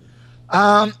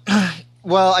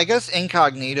 Well, I guess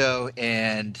Incognito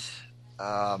and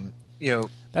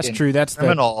That's in true. That's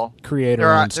Criminal, the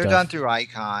creator. They're done through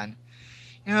Icon.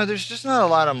 There's just not a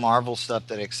lot of Marvel stuff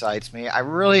that excites me. I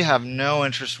really have no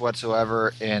interest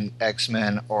whatsoever in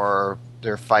X-Men or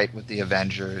their fight with the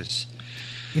Avengers.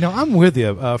 I'm with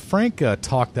you. Frank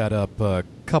talked that up a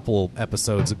couple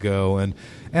episodes ago, and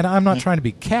I'm not trying to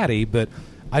be catty, but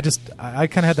I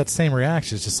kind of had that same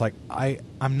reaction. It's just like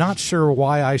I'm not sure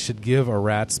why I should give a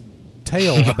rat's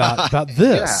tail about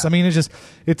this. Yeah. I mean,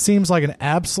 it seems like an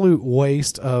absolute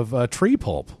waste of tree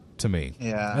pulp to me.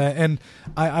 Yeah. And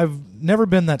I've never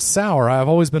been that sour. I've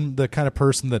always been the kind of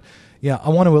person that, I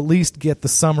want to at least get the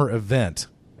summer event.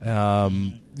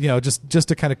 Just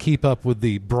to kind of keep up with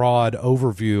the broad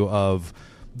overview of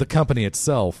the company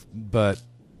itself. But,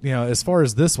 as far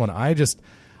as this one, I just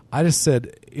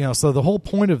said, so the whole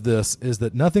point of this is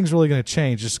that nothing's really going to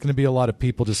change. It's going to be a lot of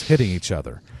people just hitting each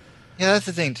other. Yeah, that's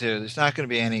the thing, too. There's not going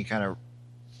to be any kind of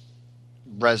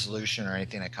resolution or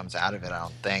anything that comes out of it, I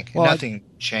don't think. Well, nothing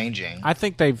changing. I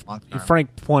think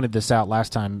Frank pointed this out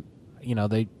last time.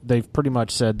 They've pretty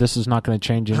much said this is not going to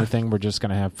change anything. We're just going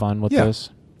to have fun with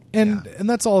this. And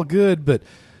that's all good, but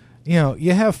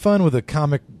you have fun with a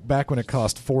comic back when it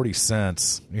cost 40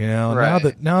 cents.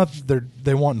 Right. Now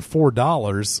they wanting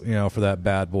 $4, for that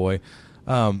bad boy.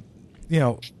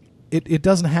 It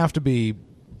doesn't have to be,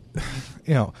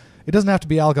 it doesn't have to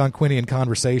be Algonquinian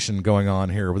conversation going on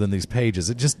here within these pages.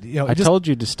 It just, I told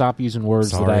you to stop using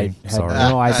words that I had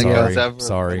no idea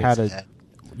Sorry. how to,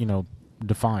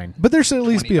 define. But there should at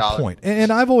least be a point. And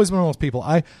I've always been one of those people.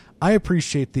 I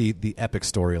appreciate the epic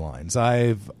storylines.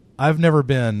 I've never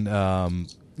been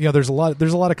there's a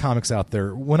lot of comics out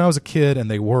there. When I was a kid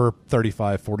and they were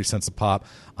 35, 40 cents a pop,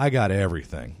 I got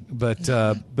everything.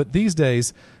 But these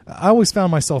days I always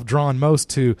found myself drawn most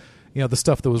to the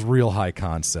stuff that was real high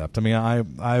concept. I mean,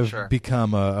 I've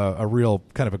become a real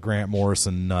kind of a Grant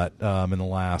Morrison nut in the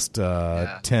last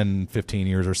 10, 15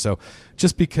 years or so,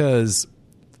 just because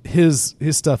his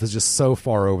stuff is just so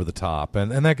far over the top,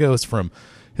 and that goes from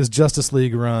his Justice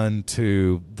League run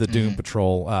to the Doom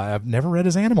Patrol. I've never read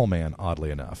his Animal Man,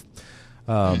 oddly enough.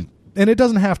 And it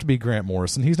doesn't have to be Grant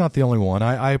Morrison. He's not the only one.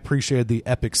 I appreciated the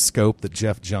epic scope that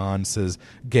Jeff Johns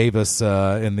gave us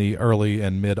in the early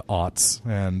and mid-aughts.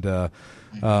 And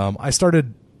I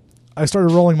started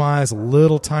rolling my eyes a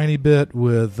little tiny bit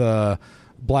with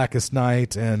Blackest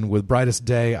Night and with Brightest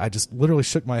Day. I just literally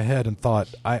shook my head and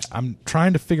thought, I'm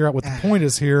trying to figure out what the point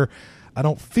is here. I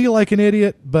don't feel like an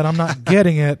idiot, but I'm not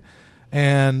getting it.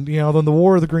 And, then the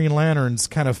War of the Green Lanterns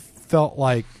kind of felt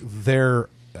like their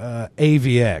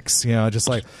AVX, just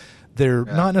like they're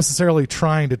not necessarily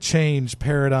trying to change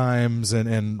paradigms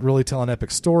and really tell an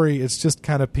epic story. It's just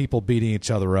kind of people beating each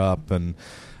other up. And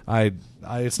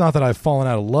it's not that I've fallen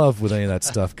out of love with any of that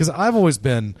stuff, because I've always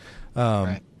been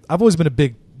a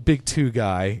big two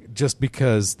guy, just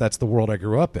because that's the world I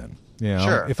grew up in.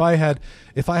 Sure. If I had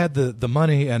the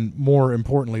money and, more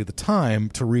importantly, the time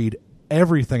to read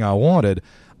everything I wanted,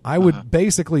 I would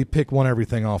basically pick one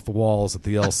everything off the walls at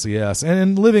the LCS.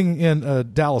 And living in a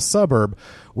Dallas suburb,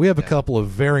 we have a couple of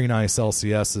very nice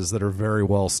LCSs that are very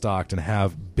well stocked and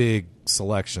have big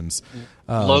selections.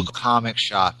 Local comic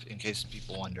shop, in case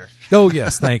people wonder. Oh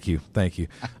yes, thank you.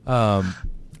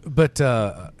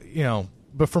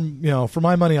 But for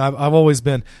my money, I've always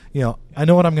been, I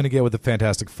know what I'm going to get with the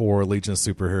Fantastic Four, Legion of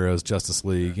Superheroes, Justice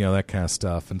League, that kind of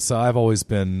stuff. And so I've always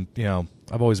been,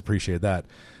 I've always appreciated that.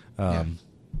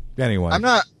 Anyway, I'm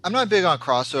not big on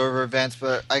crossover events,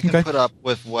 but I can put up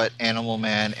with what Animal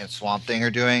Man and Swamp Thing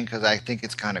are doing, because I think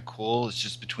it's kind of cool. It's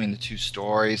just between the two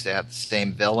stories, they have the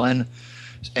same villain,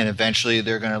 and eventually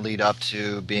they're going to lead up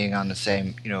to being on the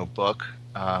same book,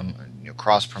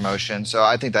 cross promotion. So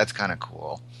I think that's kind of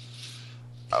cool.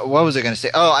 What was I going to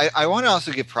say? Oh, I want to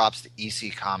also give props to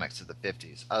EC Comics of the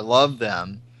 50s. I love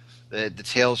them. The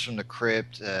Tales from the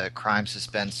Crypt, crime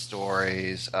suspense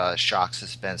stories, shock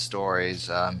suspense stories,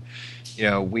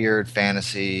 weird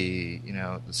fantasy,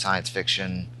 science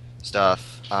fiction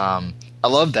stuff. I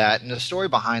love that, and the story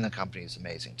behind the company is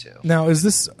amazing too. Now, is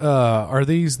this are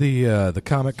these the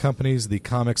comic companies, the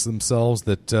comics themselves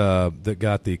that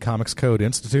got the Comics Code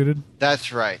instituted?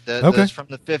 That's right. That's from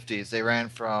the 50s. They ran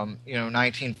from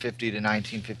 1950 to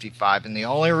 1955, and the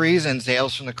only reason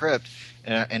Tales from the Crypt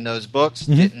and those books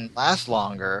didn't last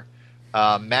longer,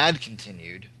 Mad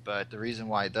continued, but the reason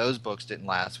why those books didn't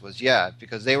last was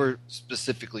because they were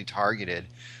specifically targeted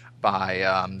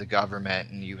by the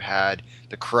government, and you had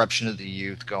the corruption of the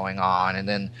youth going on, and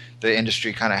then the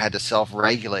industry kind of had to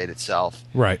self-regulate itself,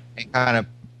 right, and kind of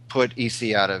put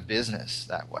EC out of business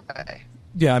that way.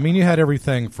 Yeah, I mean, you had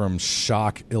everything from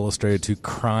shock illustrated to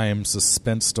crime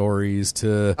suspense stories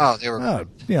to they were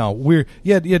weird.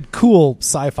 You had cool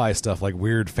sci-fi stuff like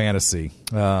weird fantasy.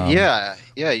 Yeah,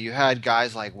 you had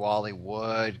guys like Wally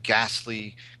Wood,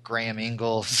 Ghastly Graham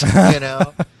Ingalls, you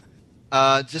know,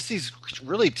 just these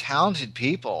really talented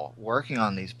people working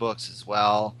on these books as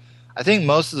well. I think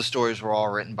most of the stories were all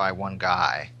written by one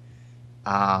guy,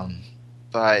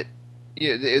 but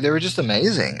they were just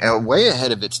amazing, way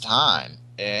ahead of its time.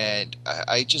 And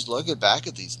I just look back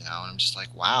at these now, and I'm just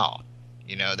like, wow,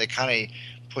 you know, they kind of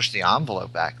pushed the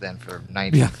envelope back then for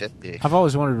 1950. Yeah. I've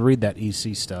always wanted to read that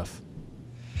EC stuff.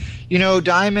 You know,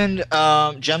 Diamond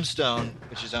Gemstone,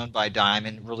 which is owned by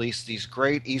Diamond, released these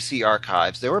great EC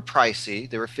archives. They were pricey.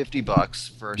 They were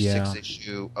 $50 for a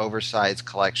 6-issue oversized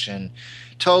collection,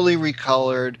 totally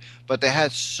recolored, but they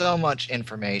had so much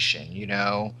information, you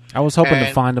know. I was hoping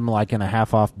to find them like in a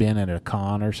half-off bin at a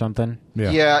con or something.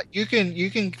 Yeah, you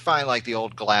can find like the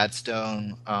old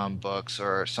Gladstone books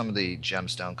or some of the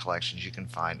Gemstone collections you can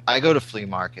find. I go to flea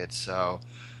markets, so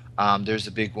there's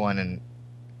a big one in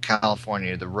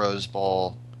California, the Rose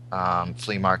Bowl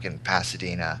flea market in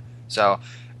Pasadena. So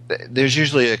there's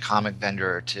usually a comic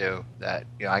vendor or two that,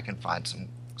 you know, I can find some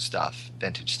stuff,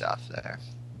 vintage stuff there.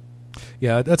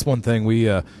 Yeah, that's one thing we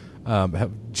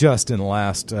have just in the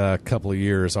last couple of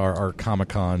years. Our Comic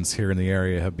Cons here in the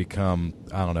area have become,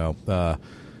 I don't know,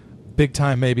 big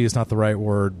time. Maybe is not the right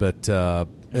word, but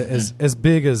as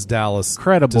big as Dallas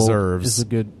credible deserves is a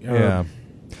good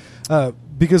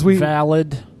because we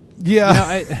valid.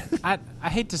 Yeah, you know, I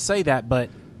hate to say that, but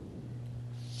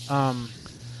I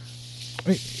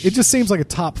mean, it just seems like a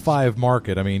top 5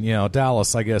 market. I mean, you know,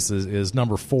 Dallas, I guess, is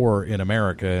number 4 in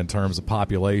America in terms of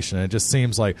population. It just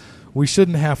seems like we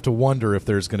shouldn't have to wonder if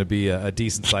there's going to be a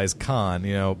decent-sized con,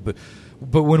 you know.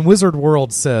 But when Wizard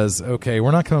World says, okay, we're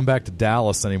not coming back to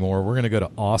Dallas anymore, we're going to go to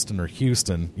Austin or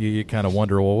Houston, you kind of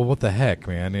wonder, well, what the heck,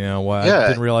 man? You know, I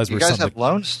didn't realize you we were guys something. have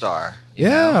Lone Star.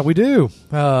 Yeah, we do.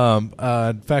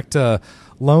 In fact,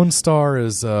 Lone Star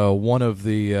is one of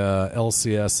the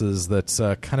LCSs that's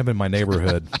kind of in my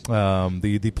neighborhood.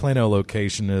 The Plano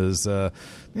location is,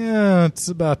 it's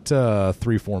about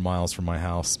 3-4 miles from my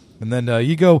house. And then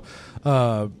you go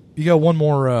one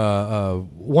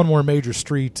more major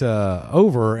street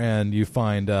over, and you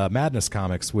find Madness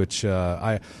Comics, which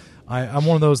I'm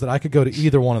one of those that I could go to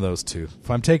either one of those two.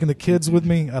 If I'm taking the kids with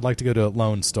me, I'd like to go to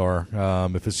Lone Star.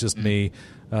 If it's just me,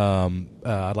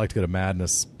 I'd like to go to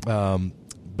Madness.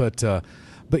 But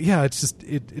yeah, it's just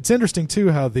it's interesting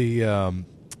too how the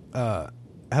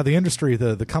industry,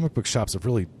 the comic book shops have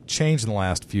really changed in the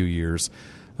last few years.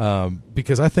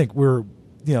 Because I think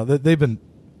they've been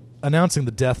announcing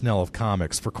the death knell of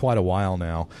comics for quite a while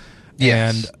now.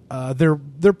 Yes. And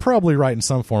they're probably right in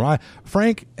some form.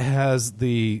 Frank has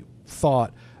the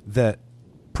thought that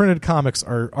printed comics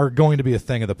are going to be a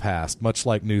thing of the past, much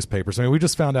like newspapers. I mean, we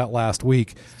just found out last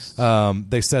week,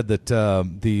 they said that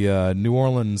the New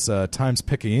Orleans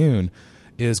Times-Picayune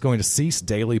is going to cease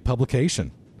daily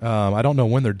publication. I don't know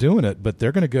when they're doing it, but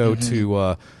they're going to go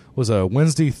to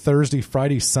Wednesday, Thursday,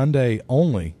 Friday, Sunday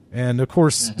only. And, of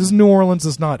course, this New Orleans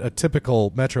is not a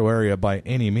typical metro area by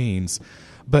any means.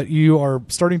 But you are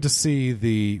starting to see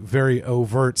the very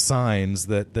overt signs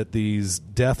that these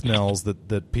death knells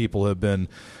that people have been,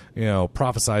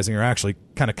 prophesizing are actually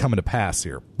kind of coming to pass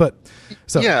here. But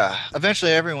yeah,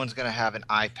 eventually everyone's going to have an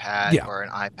iPad or an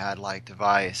iPad-like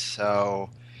device.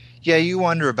 So yeah, you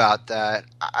wonder about that.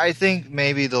 I think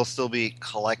maybe there'll still be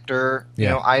collector,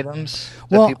 items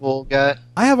that people will get.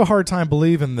 I have a hard time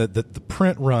believing that the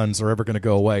print runs are ever going to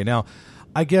go away. Now,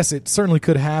 I guess it certainly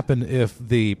could happen if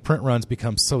the print runs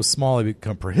become so small they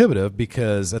become prohibitive,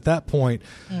 because at that point,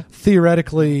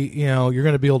 theoretically, you're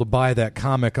going to be able to buy that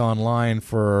comic online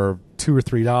for $2 or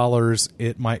 $3.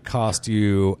 It might cost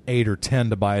you $8 or $10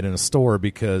 to buy it in a store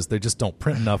because they just don't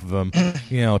print enough of them,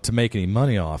 to make any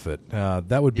money off it.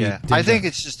 That would be. Yeah, I think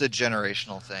it's just a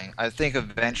generational thing. I think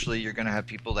eventually you're going to have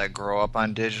people that grow up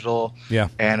on digital,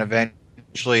 and eventually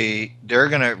they're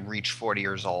going to reach 40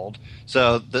 years old,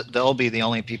 so they'll be the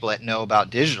only people that know about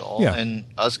digital, and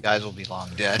us guys will be long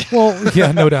dead. Well,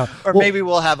 yeah, no doubt. Or maybe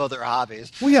we'll have other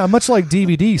hobbies. Well, yeah, much like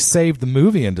DVD saved the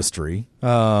movie industry.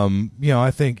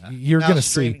 I think you're going to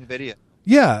see video.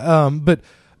 Yeah,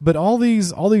 but all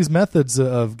these methods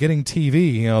of getting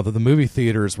TV, that the movie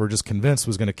theaters were just convinced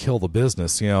was going to kill the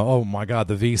business. Oh my God,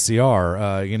 the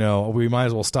VCR. We might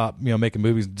as well stop, making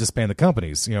movies and disband the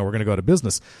companies. We're going to go out of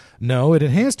business. No, it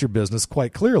enhanced your business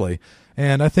quite clearly,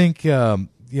 and I think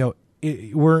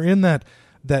we're in that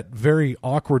very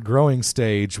awkward growing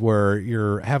stage where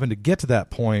you're having to get to that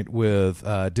point with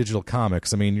digital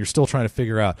comics. I mean, you're still trying to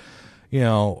figure out,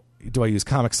 do I use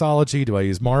Comixology? Do I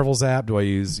use Marvel's app? Do I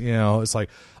use, it's like,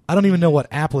 I don't even know what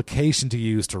application to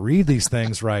use to read these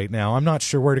things right now. I'm not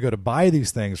sure where to go to buy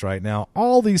these things right now.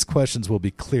 All these questions will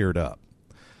be cleared up,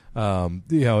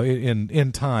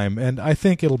 in time. And I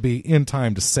think it'll be in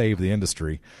time to save the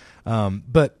industry.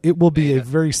 But it will be a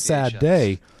very sad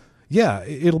day. Yeah,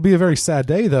 it'll be a very sad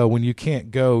day, though, when you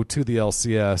can't go to the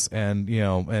LCS and,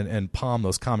 and palm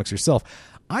those comics yourself.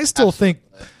 I still think,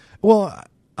 well,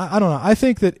 I don't know. I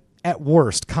think that at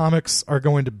worst, comics are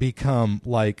going to become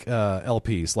like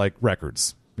LPs, like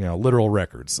records, literal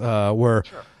records, where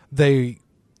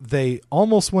they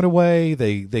almost went away.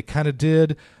 They kind of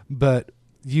did, but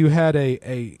you had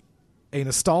a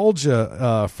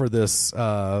nostalgia for this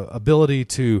ability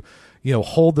to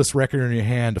hold this record in your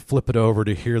hand, to flip it over,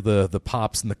 to hear the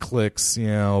pops and the clicks,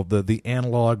 the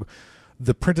analog.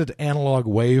 The printed analog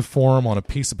waveform on a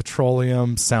piece of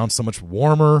petroleum sounds so much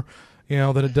warmer,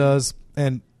 than it does.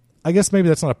 And I guess maybe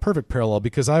that's not a perfect parallel,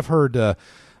 because I've heard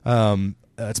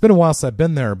it's been a while since I've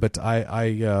been there, but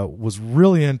I was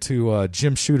really into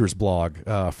Jim Shooter's blog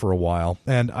for a while,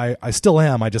 and I still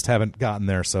am. I just haven't gotten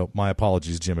there, so my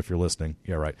apologies, Jim, if you're listening.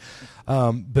 Yeah, right.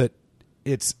 But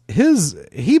it's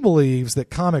he believes that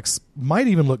comics might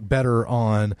even look better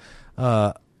on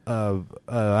an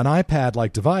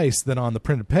iPad-like device than on the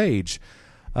printed page.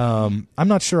 I'm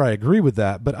not sure I agree with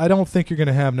that, but I don't think you're going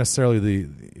to have necessarily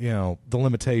the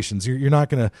limitations. You're not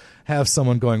going to have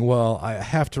someone going, well, I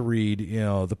have to read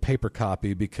the paper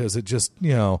copy because it just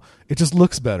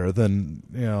looks better than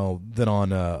on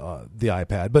the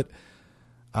iPad. But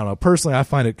I don't know. Personally, I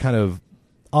find it kind of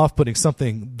off-putting,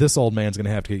 something this old man's going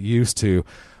to have to get used to.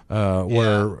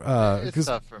 It's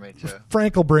tough for me too.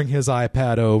 Frank will bring his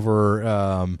iPad over,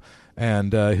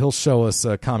 and he'll show us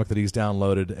a comic that he's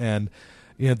downloaded, and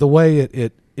the way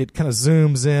it kind of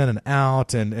zooms in and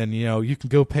out, and you can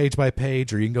go page by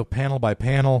page or you can go panel by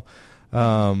panel.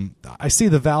 I see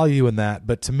the value in that,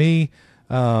 but to me,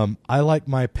 I like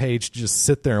my page to just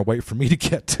sit there and wait for me to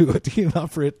get to it, not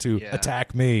for it to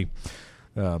attack me.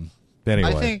 Anyway,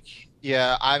 I think.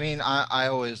 Yeah, I mean, I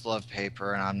always love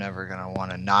paper, and I'm never going to want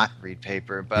to not read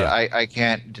paper, but I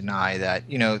can't deny that,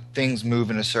 things move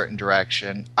in a certain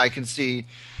direction. I can see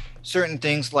certain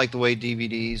things like the way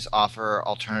DVDs offer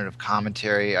alternative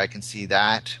commentary. I can see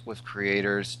that with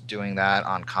creators doing that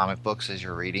on comic books as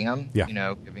you're reading them,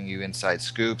 giving you inside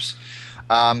scoops.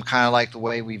 Kind of like the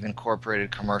way we've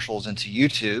incorporated commercials into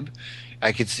YouTube.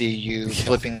 I could see you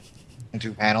flipping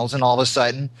through panels, and all of a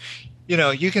sudden,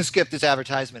 you can skip this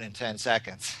advertisement in 10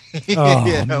 seconds.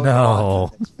 Oh, no. On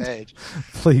the next page.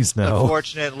 Please, no.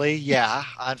 Unfortunately.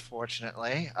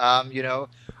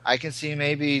 I can see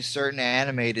maybe certain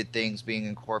animated things being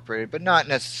incorporated, but not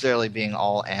necessarily being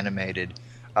all animated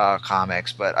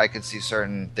comics. But I could see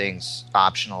certain things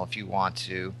optional if you want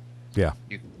to. Yeah.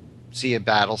 You see a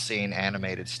battle scene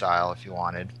animated style if you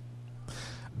wanted.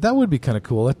 That would be kind of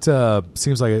cool. It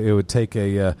seems like it would take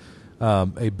a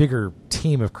bigger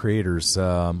team of creators.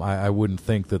 I wouldn't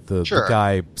think that the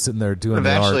guy sitting there doing the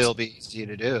art. Eventually it'll be easy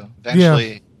to do.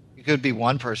 Eventually it could be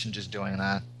one person just doing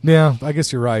that. Yeah, I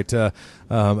guess you're right.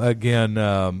 Again,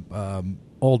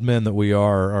 old men that we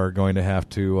are going to have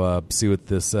to see what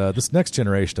this next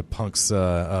generation of punks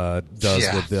does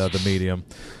with the medium.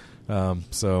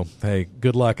 So hey,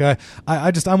 good luck. I'm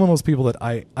one of those people that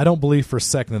I don't believe for a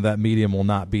second that medium will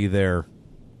not be there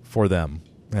for them.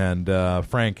 And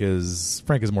Frank is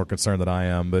more concerned than I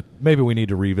am, but maybe we need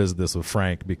to revisit this with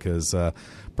Frank, because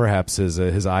perhaps his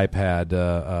iPad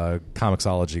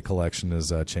Comixology collection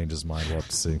has changed his mind. We'll have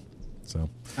to see. So,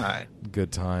 all right,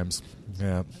 good times.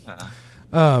 Yeah.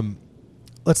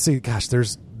 Let's see. Gosh,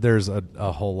 there's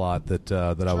a whole lot that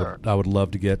I would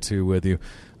love to get to with you.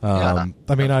 I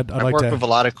mean, I'd like worked to with a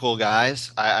lot of cool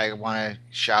guys. I want to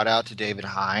shout out to David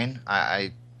Hine.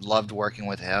 I loved working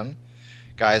with him.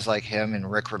 Guys like him and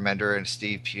Rick Remender and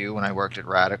Steve Pugh when I worked at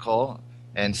Radical,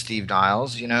 and Steve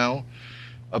Niles.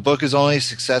 A book is only as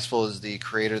successful as the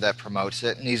creator that promotes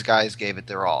it, and these guys gave it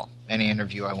their all. Any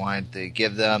interview I wanted to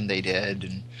give them, they did,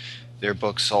 and their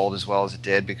book sold as well as it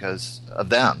did because of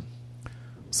them.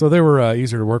 So they were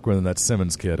easier to work with than that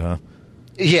Simmons kid, huh?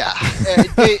 Yeah.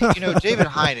 David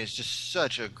Hine is just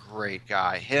such a great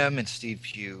guy. Him and Steve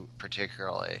Pugh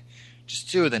particularly. Just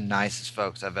two of the nicest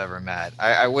folks I've ever met.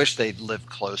 I wish they'd lived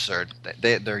closer.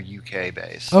 They're UK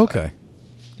based. Okay.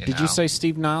 Did you say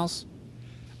Steve Niles?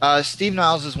 Steve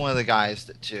Niles is one of the guys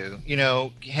too.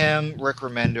 Him, Rick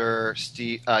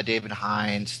Remender, David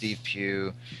Hine, Steve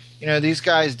Pugh. These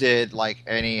guys did like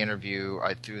any interview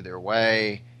I threw their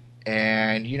way,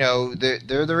 and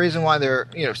they're the reason why they're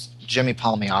Jimmy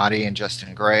Palmiotti and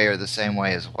Justin Gray are the same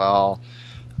way as well.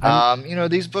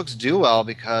 These books do well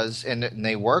because, and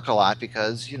they work a lot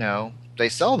because, they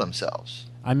sell themselves.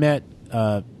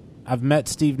 I've met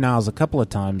Steve Niles a couple of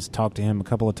times, talked to him a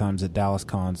couple of times at Dallas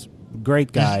Cons.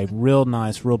 Great guy, real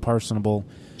nice, real personable.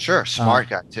 Sure, smart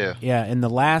guy too. Yeah, in the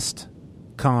last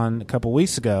con a couple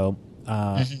weeks ago,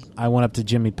 I went up to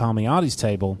Jimmy Palmiotti's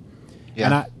table,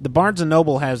 and the Barnes &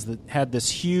 Noble had this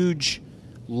huge,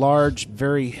 large,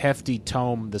 very hefty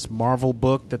tome, this Marvel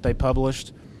book that they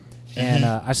published, and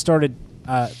I started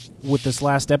with this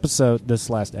last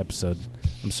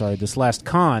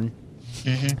con.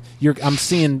 I'm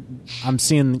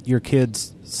seeing your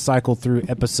kids cycle through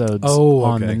episodes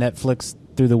on the Netflix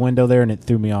through the window there, and it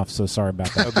threw me off. So sorry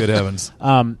about that. Oh, good heavens!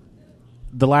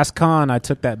 The last con, I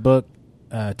took that book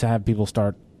to have people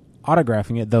start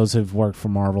autographing it. Those who've worked for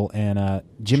Marvel, and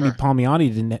Jimmy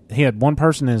Palmiotti he had one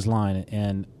person in his line,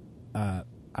 and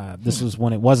this was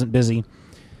when it wasn't busy.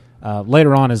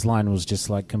 Later on, his line was just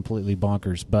like completely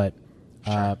bonkers, but.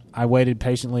 I waited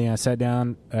patiently and I sat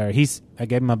down. I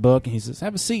gave him my book and he says,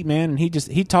 "Have a seat, man." And he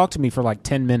talked to me for like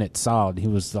 10 minutes solid. He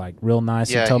was like real nice.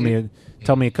 Yeah, he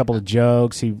told me a couple of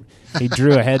jokes. He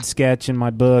drew a head sketch in my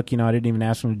book. I didn't even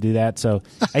ask him to do that. So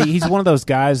he's one of those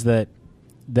guys that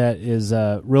is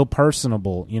real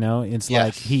personable. It's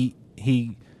like he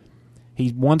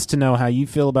wants to know how you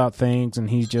feel about things, and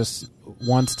he just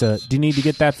wants to. Do you need to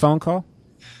get that phone call?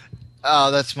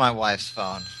 Oh, that's my wife's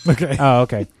phone. Okay. Oh,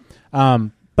 okay.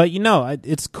 But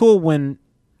it's cool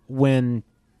when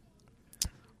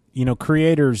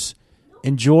creators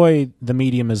enjoy the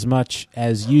medium as much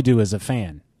as you do as a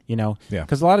fan.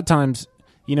 Because a lot of times,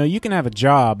 you can have a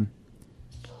job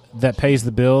that pays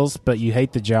the bills, but you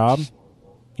hate the job.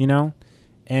 And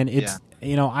it's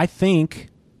I think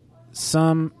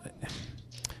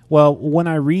when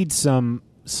I read some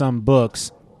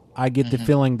books, I get the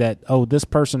feeling that this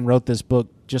person wrote this book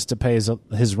just to pay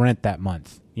his rent that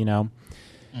month.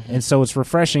 And so it's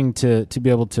refreshing to be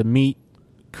able to meet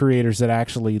creators that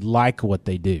actually like what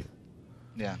they do.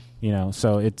 Yeah.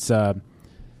 So it's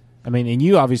and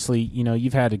you obviously,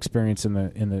 you've had experience in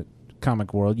the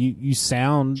comic world. You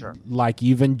sound like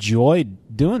you've enjoyed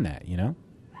doing that,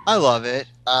 I love it.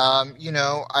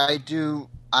 I do.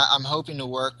 I'm hoping to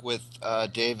work with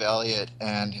Dave Elliott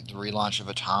and the relaunch of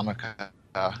Atomica.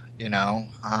 I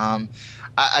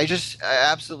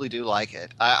absolutely do like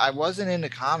it. I wasn't into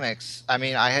comics. I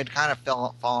had kind of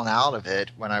fallen out of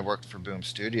it when I worked for Boom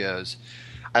Studios.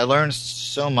 I learned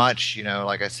so much,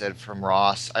 like I said, from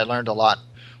Ross. I learned a lot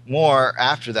more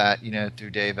after that, through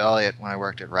Dave Elliott when I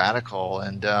worked at Radical.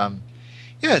 And,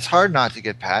 it's hard not to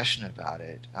get passionate about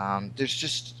it. There's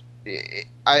just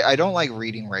I don't like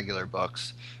reading regular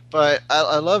books. But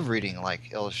I love reading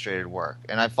like illustrated work,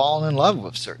 and I've fallen in love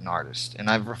with certain artists, and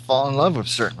I've fallen in love with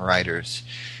certain writers,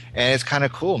 and it's kind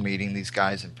of cool meeting these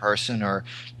guys in person or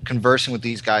conversing with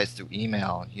these guys through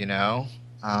email.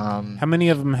 How many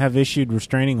of them have issued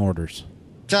restraining orders?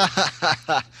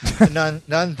 None.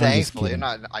 Thankfully,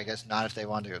 I guess not if they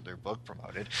want to get their book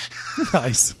promoted.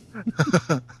 Nice.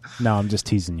 No, I'm just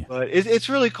teasing you. But it's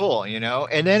really cool,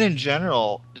 And then in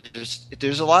general,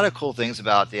 there's a lot of cool things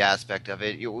about the aspect of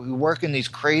it. You work in these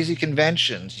crazy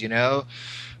conventions,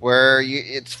 where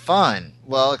it's fun.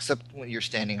 Well, except when you're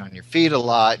standing on your feet a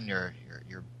lot and you're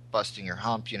busting your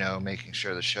hump, making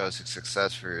sure the show's a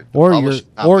success for the publishing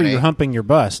company. Or you're humping your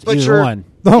bust. But either one.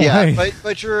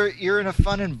 But you're in a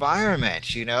fun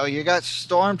environment. You got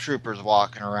stormtroopers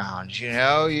walking around.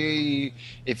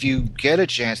 If you get a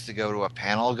chance to go to a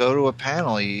panel, go to a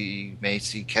panel. You may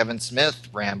see Kevin Smith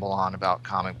ramble on about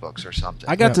comic books or something.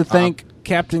 I got to thank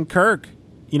Captain Kirk,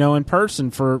 in person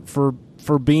for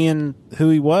being who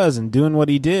he was and doing what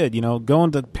he did.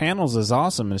 Going to panels is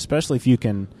awesome, and especially if you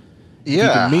can. You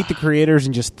can meet the creators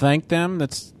and just thank them.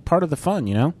 That's part of the fun,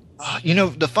 the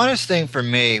funnest thing for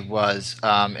me was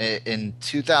in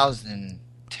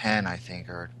 2010, I think,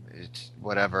 or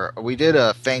whatever. We did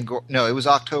a Fangoria. No, it was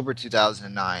October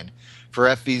 2009 for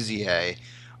FVZA.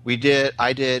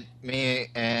 Me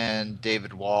and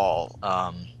David Wall,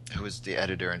 who was the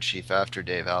editor-in-chief after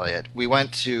Dave Elliott. We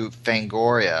went to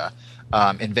Fangoria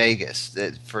in Vegas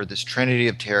for this Trinity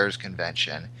of Terrors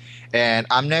convention. And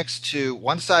I'm next to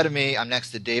one side of me. I'm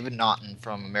next to David Naughton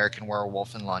from American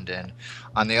Werewolf in London.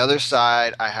 On the other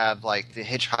side, I have like the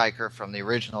hitchhiker from the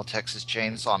original Texas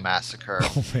Chainsaw Massacre.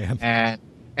 Oh man!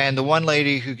 And the one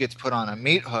lady who gets put on a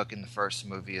meat hook in the first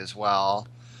movie as well.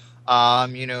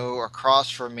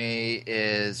 Across from me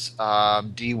is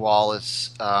Dee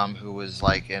Wallace, who was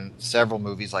like in several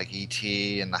movies like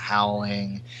E.T. and The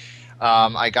Howling.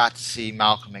 I got to see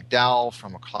Malcolm McDowell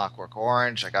from A Clockwork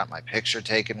Orange. I got my picture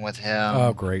taken with him.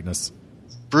 Oh, greatness.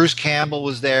 Bruce Campbell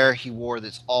was there. He wore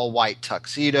this all-white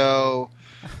tuxedo.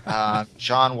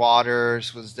 John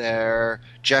Waters was there.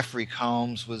 Jeffrey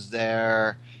Combs was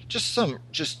there.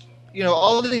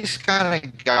 All of these kind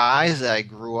of guys that I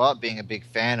grew up being a big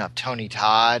fan of. Tony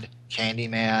Todd,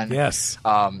 Candyman. Yes.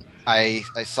 I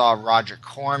saw Roger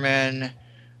Corman.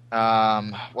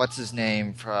 What's his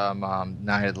name from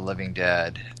Night of the Living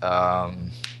Dead? He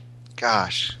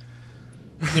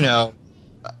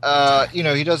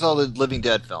does all the Living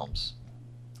Dead films.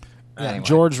 Anyway.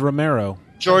 George Romero.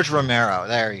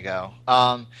 There you go.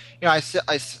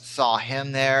 I saw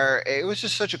him there. It was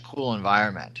just such a cool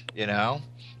environment,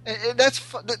 That's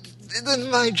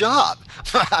my job.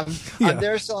 I'm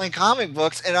there selling comic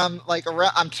books, and I'm like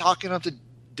I'm talking up to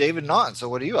David Naughton. So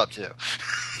what are you up to?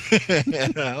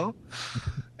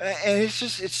 And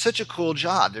it's such a cool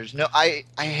job. I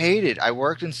hate it. I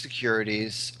worked in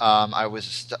securities. I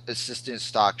was assistant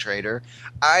stock trader.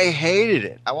 I hated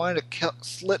it. I wanted to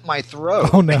slit my throat.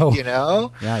 Oh no!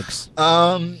 Yikes.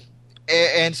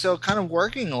 And so kind of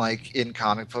working like in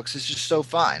comic books is just so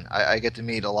fun. I get to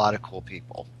meet a lot of cool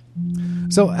people.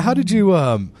 So how did you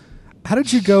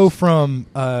go from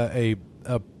a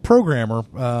programmer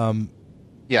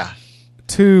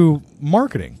to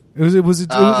marketing?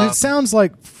 It sounds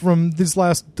like from these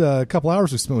last couple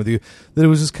hours we spent with you that it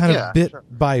was just kind of bit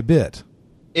by bit.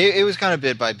 It was kind of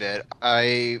bit by bit.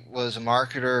 I was a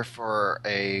marketer for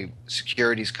a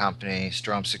securities company,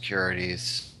 Strom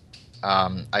Securities.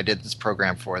 I did this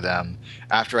program for them.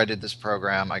 After I did this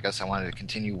program, I guess I wanted to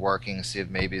continue working and see if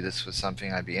maybe this was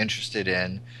something I'd be interested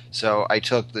in. So I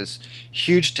took this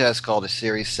huge test called a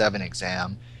Series 7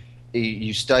 exam.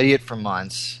 You study it for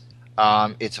months.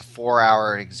 It's a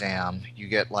 4-hour exam. You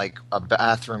get like a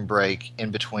bathroom break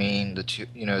in between the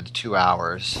 2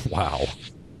 hours. Wow.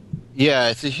 Yeah,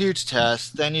 it's a huge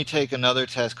test. Then you take another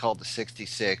test called the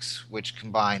 66, which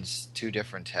combines 2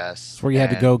 different tests. That's where you had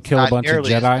to go kill a bunch of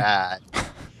Jedi.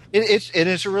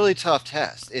 It's a really tough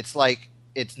test. It's like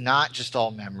it's not just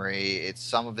all memory.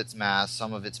 Some of it's math,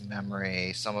 some of it's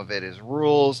memory, some of it is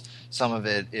rules, some of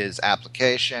it is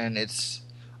application.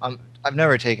 I've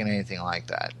never taken anything like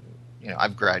that.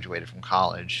 I've graduated from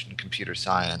college in computer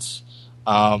science.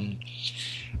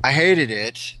 I hated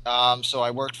it, so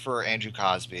I worked for Andrew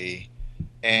Cosby.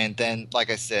 And then, like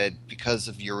I said, because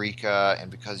of Eureka and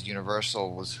because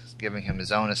Universal was giving him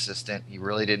his own assistant, he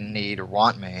really didn't need or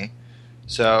want me.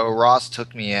 So Ross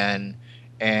took me in.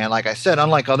 And like I said,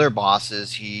 unlike other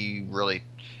bosses, he really,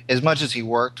 as much as he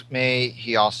worked me,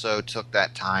 he also took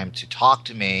that time to talk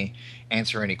to me,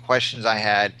 answer any questions I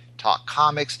had, talk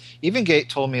comics, even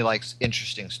told me like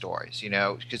interesting stories,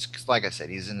 because like I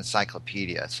said, he's an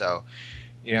encyclopedia. So,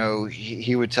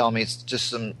 he would tell me just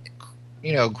some,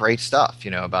 great stuff,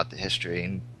 about the history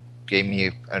and gave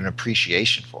me an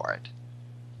appreciation for it,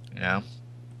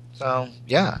 So,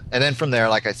 yeah. And then from there,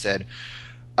 like I said,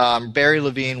 Barry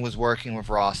Levine was working with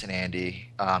Ross and Andy.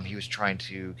 He was trying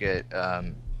to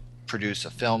produce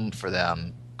a film for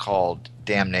them called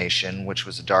Damnation, which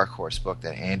was a Dark Horse book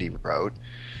that Andy wrote.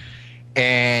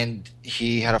 And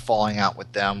he had a falling out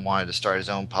with them, wanted to start his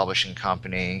own publishing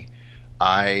company.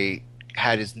 I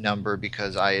had his number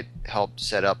because I had helped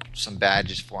set up some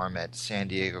badges for him at San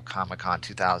Diego Comic-Con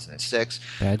 2006.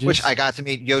 Badges? Which I got to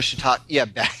meet Yoshitaka.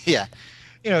 Yeah.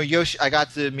 I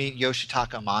got to meet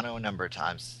Yoshitaka Amano a number of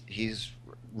times. He's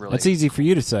really... That's easy for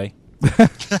you to say.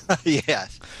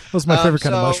 Yes. Those are my favorite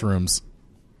kind of mushrooms.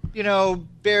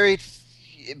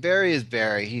 Barry is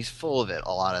Barry. He's full of it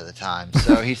a lot of the time.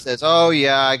 So he says, oh,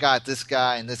 yeah, I got this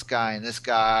guy and this guy and this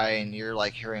guy. And you're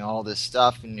like hearing all this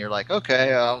stuff. And you're like,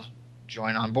 okay, I'll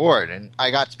join on board. And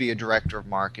I got to be a director of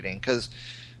marketing because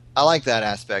I like that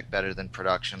aspect better than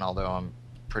production, although I'm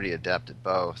pretty adept at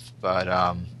both. But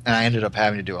and I ended up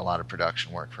having to do a lot of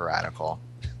production work for Radical.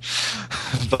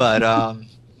 But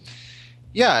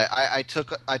yeah, I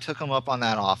took him up on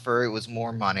that offer. It was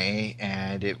more money,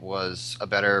 and it was a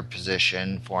better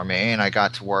position for me, and I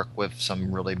got to work with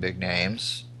some really big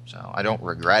names. So I don't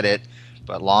regret it,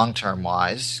 but long-term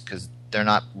wise, because they're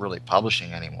not really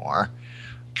publishing anymore,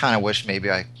 kind of wish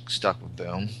maybe I stuck with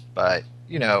Boom. But,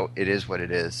 it is what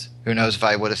it is. Who knows if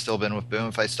I would have still been with Boom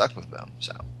if I stuck with Boom.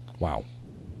 So wow.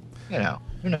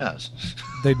 Who knows?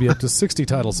 They'd be up to 60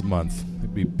 titles a month.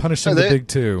 They'd be punishing the big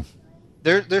two.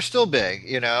 They're still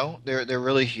big, They're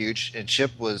really huge. And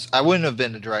Chip I wouldn't have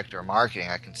been the director of marketing,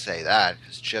 I can say that,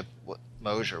 because Chip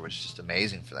Mosier was just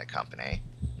amazing for that company.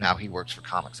 Now he works for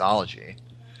Comixology.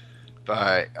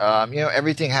 But,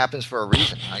 everything happens for a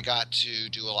reason. I got to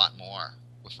do a lot more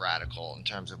with Radical in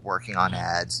terms of working on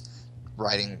ads,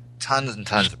 writing tons and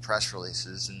tons of press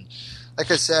releases. And like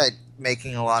I said,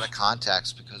 making a lot of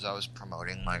contacts because I was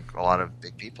promoting like a lot of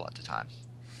big people at the time.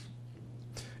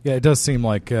 Yeah, it does seem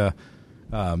like in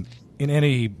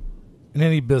any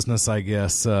business, I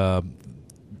guess,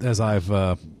 as I've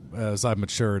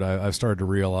matured, I've started to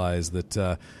realize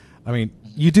that I mean,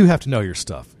 you do have to know your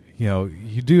stuff. You know,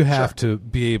 you do have to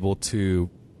be able to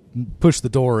push the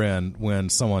door in when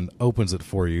someone opens it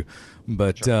for you.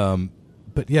 But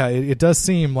yeah, it does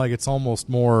seem like it's almost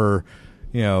more,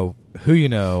 you know, who you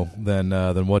know than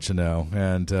what you know.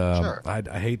 And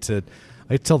I hate to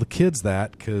tell the kids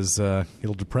that because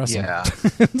it'll depress them.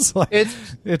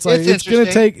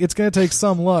 it's gonna take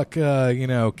some luck, you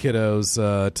know,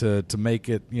 kiddos, to make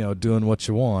it, you know, doing what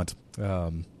you want.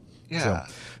 So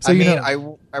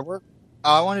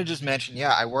I want to just mention,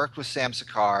 I worked with Sam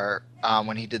Sakar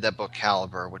when he did that book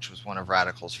Caliber, which was one of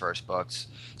Radical's first books.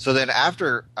 So then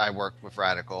after I worked with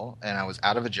Radical and I was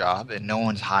out of a job and no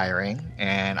one's hiring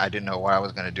and I didn't know what I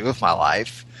was going to do with my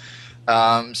life,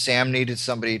 Sam needed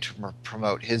somebody to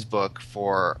promote his book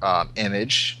for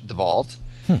Image, The Vault.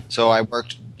 So I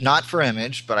worked not for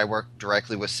Image, but I worked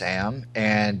directly with Sam,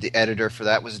 and the editor for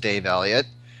that was Dave Elliott,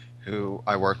 who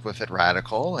I worked with at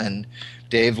Radical, and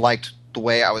Dave liked the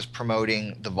way I was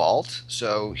promoting The Vault,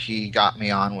 so he got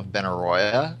me on with Ben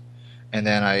Arroyo, and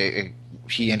then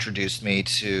he introduced me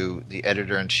to the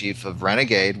editor-in-chief of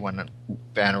Renegade when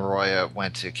Ben Arroyo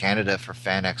went to Canada for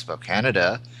Fan Expo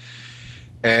Canada.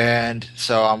 And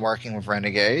so I'm working with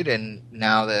Renegade, and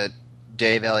now that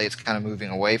Dave Elliott's kind of moving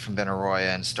away from Ben Arroyo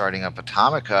and starting up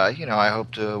Atomica, you know, I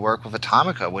hope to work with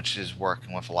Atomica, which is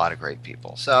working with a lot of great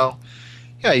people. So,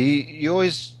 yeah, you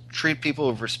always treat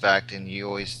people with respect, and you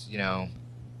always, you know,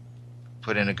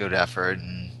 put in a good effort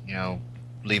and, you know,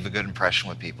 leave a good impression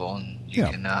with people, and you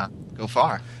can go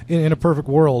far. In a perfect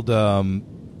world,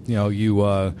 you know,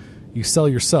 you sell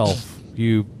yourself,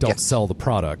 you don't sell the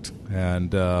product,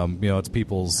 and you know, it's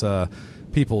people's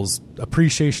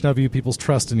appreciation of you, people's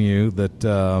trust in you that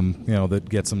you know, that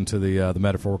gets them to the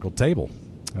metaphorical table.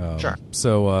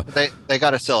 So they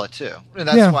got to sell it too, and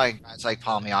that's why guys like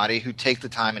Palmiotti, who take the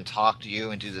time and talk to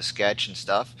you and do the sketch and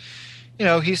stuff, you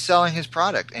know, he's selling his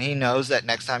product, and he knows that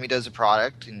next time he does a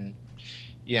product and,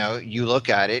 you know, you look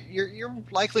at it, you're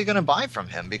likely going to buy from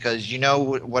him because you know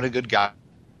what a good guy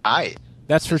is.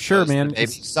 That's for sure, man. Maybe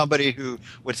somebody who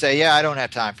would say, "Yeah, I don't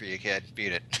have time for you, kid.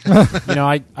 Beat it." You know,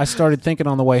 I started thinking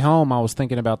on the way home. I was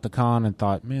thinking about the con and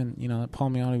thought, man, you know, that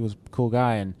Palmiotti was a cool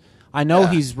guy, and I know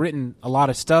he's written a lot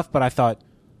of stuff, but I thought,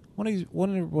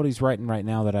 wonder what he's writing right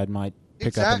now that I might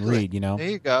pick up and read. You know, there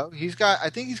you go. I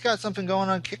think he's got something going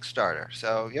on Kickstarter.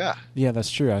 So yeah,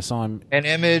 that's true. I saw him. And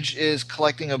Image is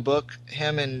collecting a book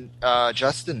him and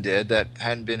Justin did that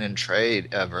hadn't been in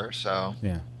trade ever. So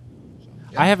yeah.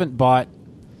 I haven't bought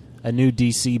a new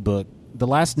DC book. The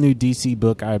last new DC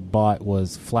book I bought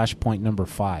was Flashpoint number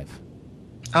 5.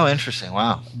 Oh, interesting!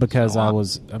 Wow. Because I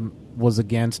was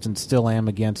against and still am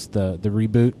against the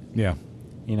reboot. Yeah.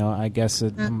 You know, I guess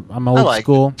I'm old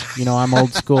school. You know, I'm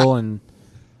old school, and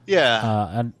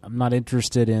I'm not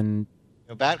interested in. You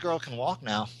know, Batgirl can walk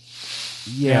now.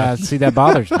 Yeah, see, that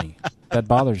bothers me. That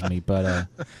bothers me. But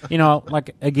you know,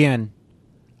 like again,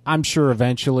 I'm sure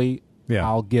eventually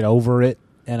I'll get over it.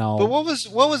 But what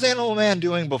was Animal Man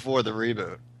doing before the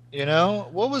reboot? You know,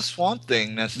 what was Swamp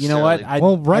Thing necessarily? You know what? I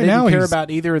didn't now care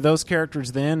about either of those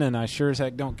characters then, and I sure as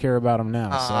heck don't care about them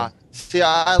now. See,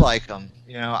 I like them.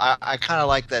 You know, I kind of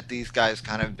like that these guys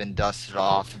kind of been dusted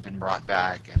off and been brought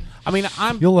back. And I mean,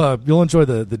 you'll enjoy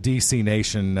the DC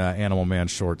Nation Animal Man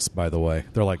shorts. By the way,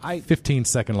 they're like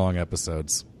 15-second long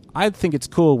episodes. I think it's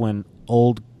cool when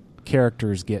old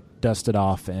characters get dusted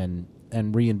off and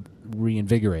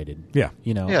reinvigorated. Yeah.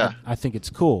 You know, I think it's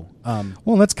cool.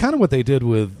 Well, that's kind of what they did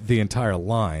with the entire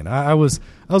line. I was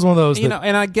one of those, you know,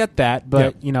 and I get that,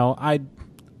 but you know, I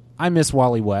miss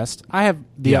Wally West. I have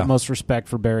the utmost respect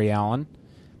for Barry Allen.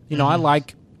 You know,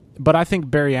 but I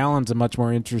think Barry Allen's a much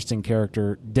more interesting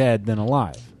character dead than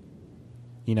alive.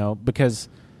 You know, because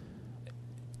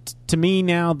to me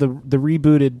now the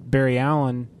rebooted Barry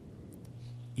Allen,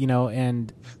 you know,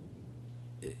 and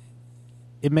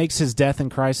it makes his death in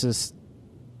Crisis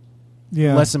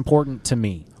less important to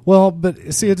me. Well,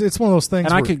 but see, it's one of those things.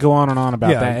 And I could go on and on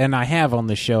about that, and I have on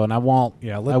this show, and I won't.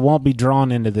 I won't be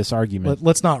drawn into this argument.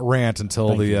 Let's not rant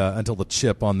until the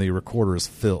chip on the recorder is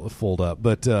filled up.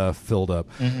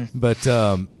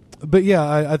 Mm-hmm. But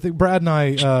yeah, I think Brad and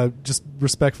I just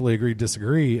respectfully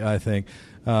disagree. I think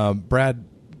Brad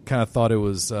kind of thought it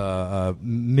was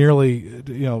nearly,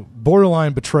 you know,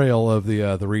 borderline betrayal of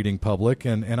the reading public,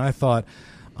 and I thought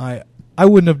I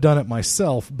wouldn't have done it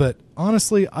myself, but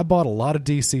honestly, I bought a lot of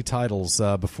DC titles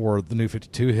before the New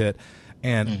 52 hit,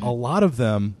 and a lot of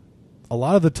them a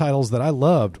lot of the titles that I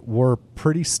loved were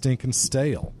pretty stinking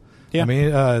stale. Yeah. I mean,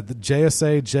 the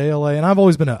JSA, JLA, and I've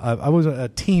always been I was a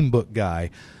team book guy.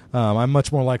 I'm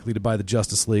much more likely to buy the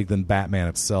Justice League than Batman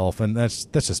itself, and that's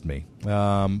just me.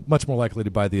 Much more likely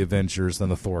to buy the Avengers than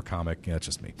the Thor comic. Yeah, it's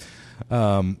just me.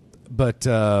 But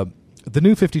the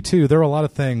New 52, there were a lot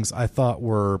of things I thought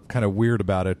were kind of weird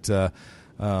about it.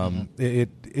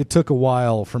 It took a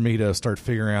while for me to start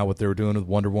figuring out what they were doing with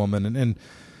Wonder Woman, and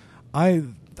I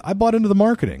bought into the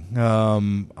marketing.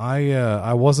 I'm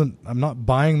not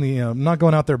buying I'm not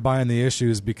going out there buying the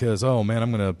issues because, oh man,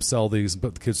 I'm going to sell these and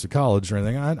put the kids to college or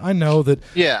anything. I know that.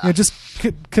 Yeah. Just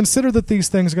consider that these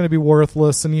things are going to be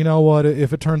worthless, and you know what?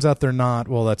 If it turns out they're not,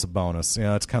 well, that's a bonus.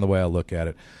 That's kind of the way I look at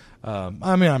it.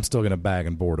 I mean, I'm still going to bag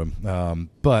and board them,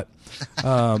 but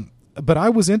I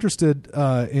was interested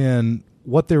in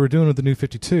what they were doing with the New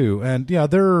 52, and yeah,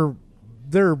 there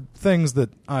are things that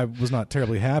I was not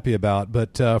terribly happy about,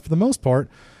 but for the most part,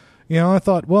 I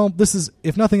thought, well, this is,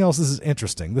 if nothing else, this is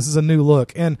interesting. This is a new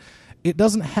look, and it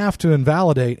doesn't have to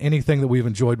invalidate anything that we've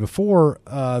enjoyed before.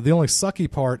 The only sucky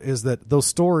part is that those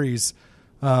stories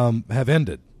have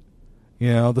ended.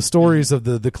 The stories of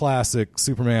the classic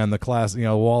Superman, the classic,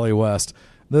 Wally West,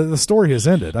 the story has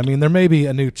ended. I mean, there may be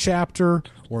a new chapter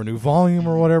or a new volume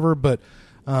or whatever, but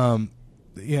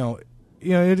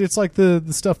it's like the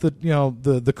stuff that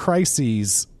the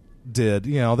crises did.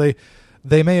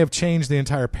 They may have changed the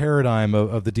entire paradigm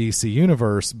of the DC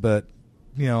universe, but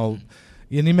and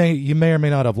you may or may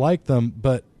not have liked them,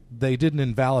 but they didn't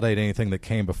invalidate anything that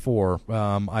came before.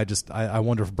 I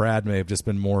wonder if Brad may have just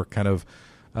been more kind of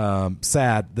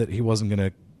sad that he wasn't going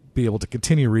to be able to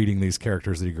continue reading these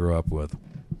characters that he grew up with.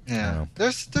 Yeah,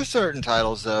 there's certain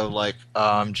titles though, like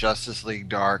Justice League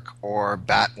Dark or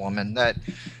Batwoman, that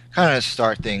kind of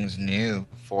start things new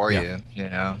for you.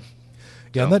 Yeah,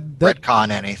 so and that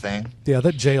retcon anything. Yeah,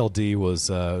 that JLD was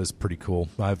pretty cool.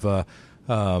 I've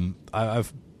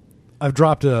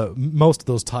dropped most of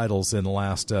those titles in the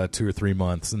last 2 or 3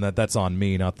 months, and that's on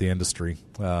me, not the industry.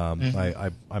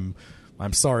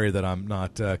 I'm sorry that I'm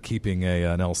not keeping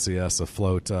an LCS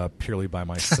afloat purely by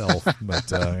myself,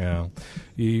 but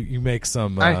you make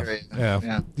some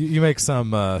you make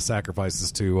some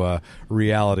sacrifices to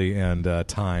reality and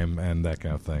time and that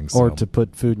kind of thing. Or to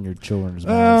put food in your children's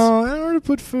mouths. Or to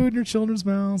put food in your children's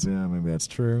mouths. Yeah, maybe that's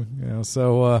true.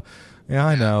 So.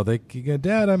 I know. They go,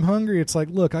 Dad, I'm hungry. It's like,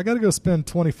 look, I got to go spend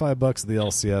 $25 at the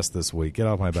LCS this week. Get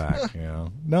off my back.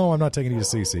 No, I'm not taking you to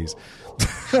CC's.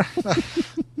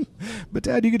 But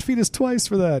Dad, you could feed us twice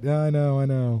for that. Yeah, I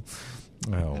know.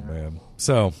 Oh man.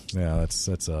 So yeah,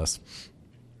 that's us.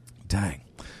 Dang.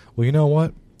 Well, you know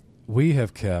what? We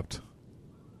have kept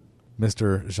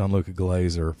Mr. Gianluca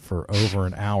Glazer for over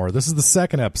an hour. This is the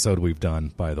second episode we've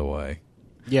done, by the way.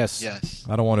 Yes.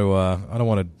 I don't want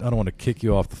to kick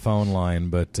you off the phone line,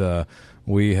 but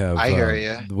we have. I hear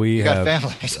you. You got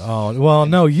families. Oh well,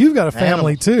 no, you've got a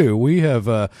family too.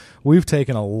 We've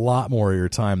taken a lot more of your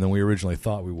time than we originally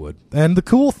thought we would. And the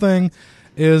cool thing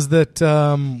is that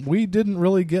we didn't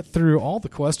really get through all the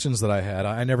questions that I had.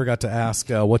 I never got to ask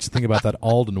what you think about that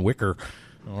Alden Wicker.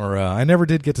 Or I never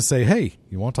did get to say, hey,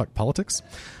 you want to talk politics?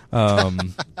 So,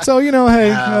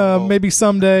 maybe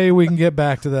someday we can get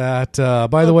back to that.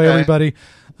 By the way, everybody,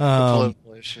 go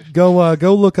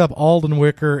look up Alden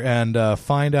Wicker and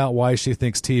find out why she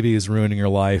thinks TV is ruining her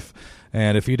life.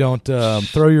 And if you don't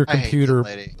throw your computer,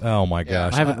 oh my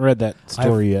gosh, I haven't read that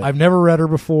story yet. I've never read her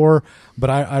before, but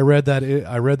I read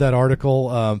that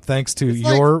article thanks to it's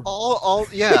your like all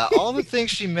the things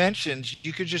she mentioned.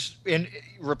 You could just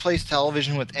replace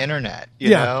television with internet. You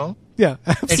know, yeah,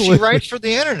 absolutely. And she writes for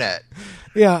the internet.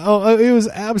 Yeah, it was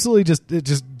absolutely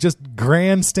just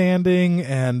grandstanding,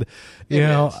 and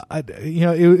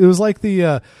it was like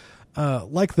the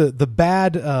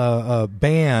bad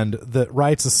band that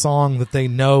writes a song that they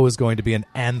know is going to be an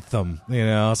anthem.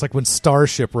 It's like when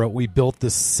Starship wrote "We Built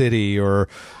This City," or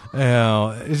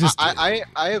it's just.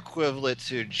 I equivalent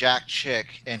to Jack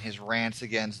Chick and his rants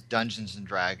against Dungeons and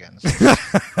Dragons.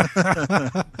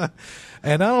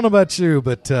 And I don't know about you,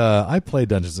 but I played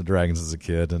Dungeons and Dragons as a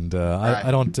kid, and I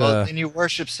don't. Well, and you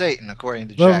worship Satan, according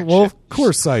to Jack. Well, Chick. Of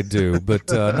course I do, but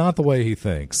not the way he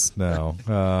thinks.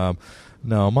 No.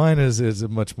 No, mine is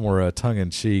much more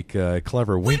tongue-in-cheek,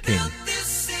 clever winking.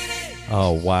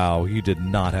 Oh, wow. You did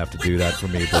not have to do that for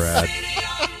me, Brad.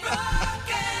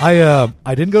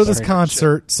 I didn't go to this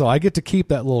concert, so I get to keep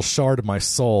that little shard of my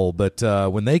soul. But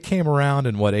when they came around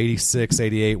in, 86,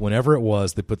 88, whenever it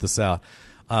was, they put this out,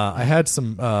 I had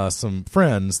some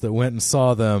friends that went and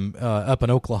saw them up in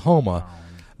Oklahoma.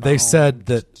 They said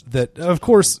that of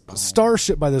course,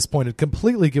 Starship by this point had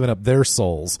completely given up their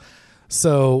souls.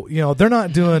 So they're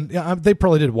not doing. They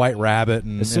probably did White Rabbit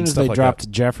and as soon and as stuff they like dropped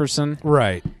that. Jefferson,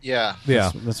 Right. Yeah.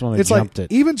 Yeah, that's when they it's jumped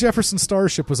like, it. Even Jefferson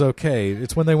Starship was okay.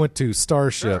 It's when they went to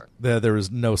Starship there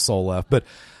was no soul left. But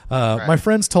my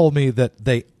friends told me that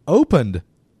they opened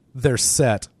their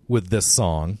set with this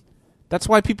song. That's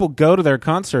why people go to their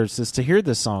concerts, is to hear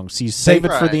this song. So you save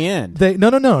it for the end.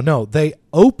 No. They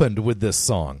opened with this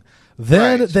song.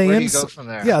 Then Right. So they where do you go from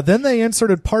there? Yeah, then they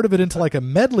inserted part of it into like a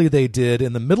medley they did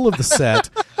in the middle of the set,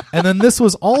 and then this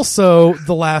was also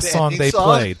the last song they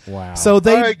played. Wow! So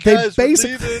they All right, guys, they we're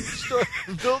basically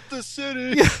leaving. Built the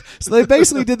city. yeah, so they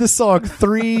basically did the song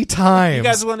 3 times. You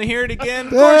guys want to hear it again?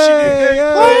 Of course you do.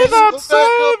 Play that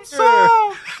same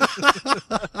song.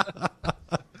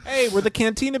 Hey, we're the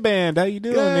Cantina Band. How you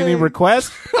doing? Yay. Any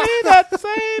requests? Play that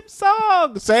same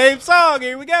song. Same song.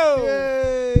 Here we go.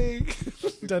 Yay.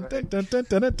 Dun, dun, dun, dun,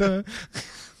 dun, dun, dun.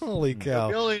 Holy cow.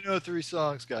 We only know 3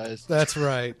 songs, guys. That's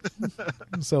right.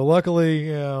 So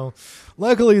luckily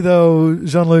though,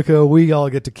 Gianluca, we all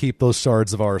get to keep those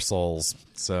shards of our souls.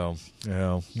 So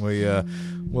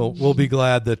we'll be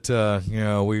glad that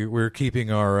we're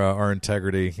keeping our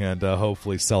integrity and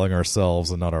hopefully selling ourselves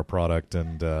and not our product,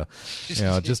 and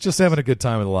just having a good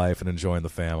time of life and enjoying the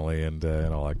family and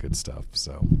all that good stuff.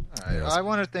 So All right. I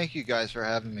want to thank you guys for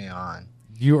having me on.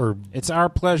 It's our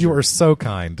pleasure. You are so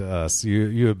kind to us.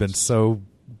 You have been so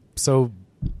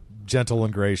gentle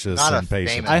and gracious Not and a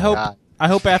patient. famous guy. I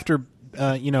hope after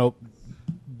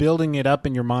building it up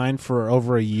in your mind for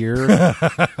over a year,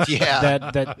 Yeah.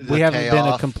 that we haven't been a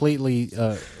payoff. completely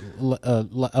a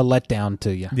letdown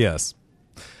to you. Yes.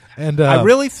 And I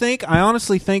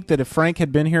honestly think that if Frank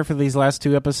had been here for these last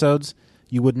 2 episodes,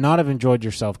 you would not have enjoyed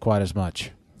yourself quite as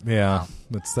much. Yeah,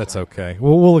 that's okay.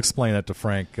 We'll explain it to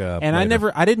Frank. And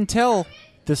later. I didn't tell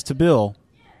this to Bill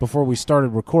before we started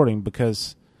recording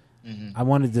because I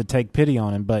wanted to take pity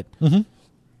on him, but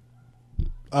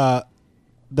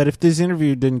that if this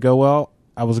interview didn't go well,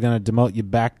 I was going to demote you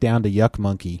back down to Yuck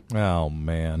Monkey. Oh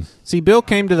man! See, Bill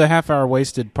came to the Half Hour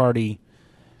Wasted party.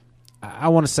 I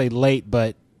want to say late,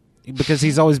 but because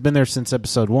he's always been there since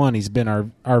episode 1, he's been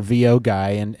our VO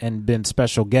guy and been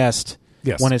special guest.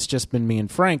 Yes. When it's just been me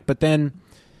and Frank. But then,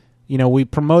 we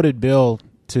promoted Bill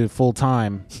to full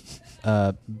time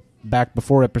back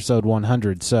before episode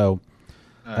 100. So,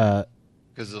 Because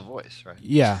of the voice, right?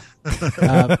 yeah.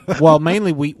 Well,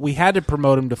 mainly we had to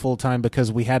promote him to full time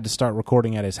because we had to start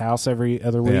recording at his house every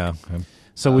other week. Yeah.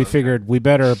 So we figured we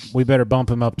better bump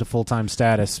him up to full time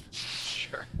status.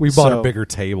 Sure. We bought a bigger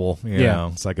table,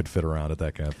 Yeah. so I could fit around it,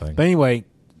 that kind of thing. But anyway,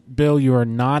 Bill, you are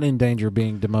not in danger of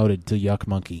being demoted to Yuck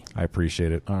Monkey. I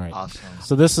appreciate it. All right. Awesome.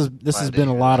 So this has been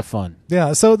a lot of fun.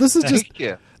 Yeah. So this is Thank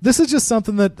you. This is just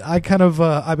something that I kind of,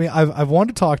 I've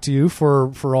wanted to talk to you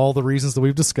for all the reasons that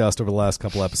we've discussed over the last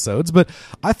couple episodes, but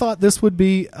I thought this would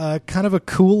be kind of a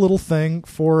cool little thing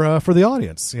for the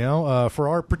audience, for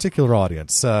our particular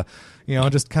audience,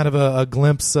 just kind of a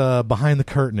glimpse behind the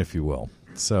curtain, if you will.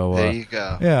 So there you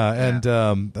go. Yeah,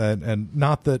 and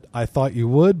not that I thought you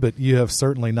would, but you have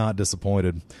certainly not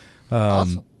disappointed.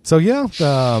 Awesome. So yeah,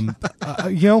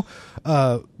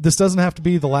 this doesn't have to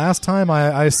be the last time.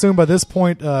 I assume by this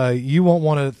point you won't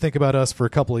want to think about us for a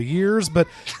couple of years. But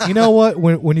you know what?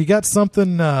 When you got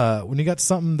something,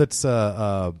 that's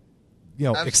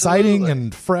exciting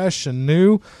and fresh and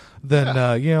new,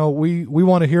 then we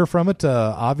want to hear from it.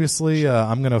 Obviously,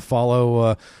 I'm going to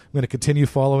follow. I'm going to continue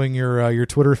following your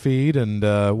Twitter feed, and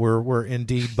we're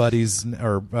Indeed buddies,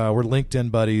 or we're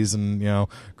LinkedIn buddies, and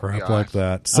crap like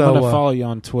that. So I'm going to follow you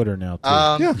on Twitter now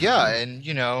too. Yeah, and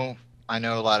I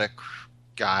know a lot of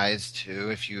guys too.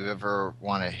 If you ever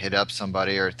want to hit up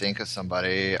somebody or think of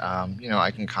somebody,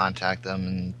 I can contact them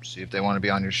and see if they want to be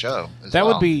on your show. That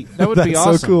would be That's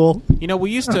awesome. so cool.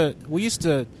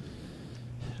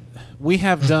 We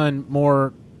have done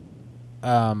more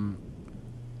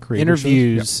creator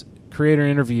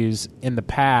interviews in the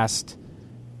past,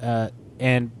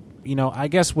 and I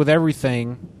guess with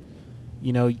everything,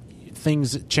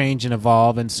 things change and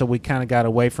evolve, and so we kind of got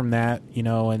away from that,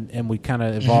 and we kind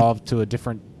of evolved to a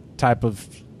different type of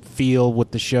feel with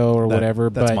the show or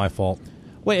whatever. That's but my fault.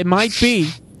 Well, it might be,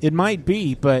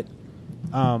 but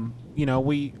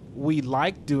we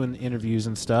like doing interviews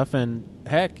and stuff, and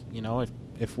heck,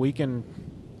 if we can,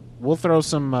 we'll throw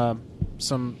some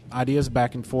ideas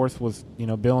back and forth with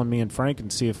Bill and me and Frank,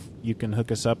 and see if you can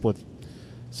hook us up with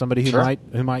somebody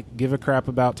who might give a crap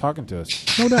about talking to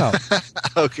us. No doubt.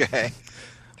 Okay.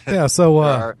 Yeah.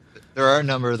 So there are a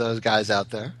number of those guys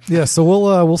out there. Yeah. So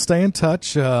we'll stay in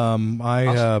touch. Awesome.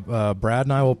 Brad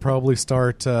and I will probably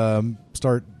start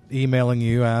emailing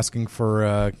you asking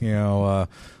for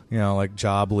like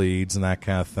job leads and that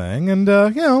kind of thing, and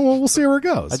we'll see where it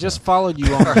goes. I just followed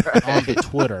you on the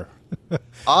Twitter.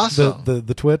 Awesome.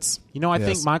 The twits. I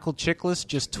think Michael Chiklis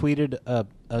just tweeted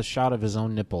a shot of his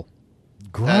own nipple.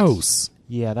 Gross.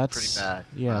 That's pretty bad.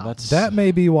 Yeah, Wow. That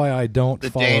may be why I don't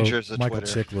The follow dangers of Michael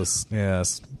Twitter. Chiklis.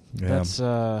 Yes. Yeah.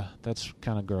 That's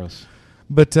kind of gross.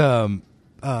 But so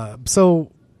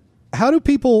how do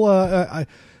people how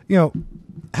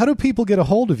do people get a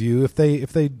hold of you if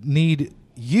they need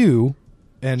you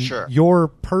and your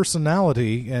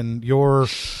personality and your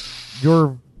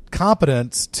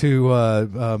competence to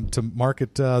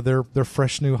market their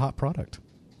fresh new hot product?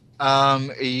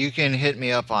 You can hit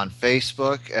me up on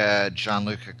Facebook at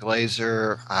Gianluca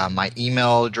Glazer. My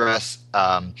email address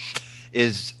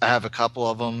is, I have a couple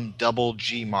of them,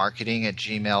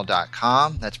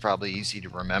 doublegmarketing@gmail.com. That's probably easy to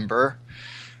remember.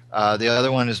 The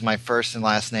other one is my first and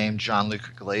last name, Gianluca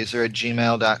Glazer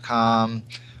 @gmail.com.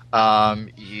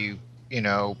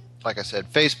 Like I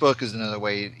said, Facebook is another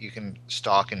way you can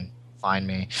stalk and find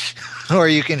me. Or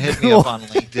you can hit me up on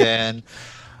LinkedIn.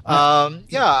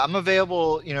 I'm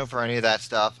available, for any of that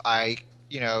stuff.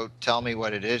 Tell me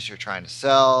what it is you're trying to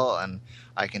sell, and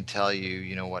I can tell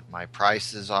you, what my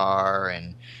prices are,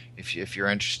 and if you're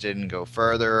interested and go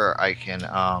further, I can,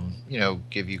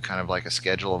 give you kind of like a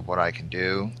schedule of what I can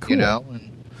do, Cool.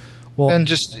 I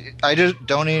just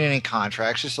don't need any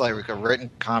contracts, just like a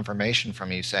written confirmation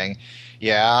from you saying,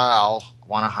 I'll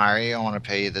want to hire you, I want to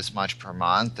pay you this much per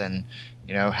month, and,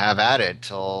 have at it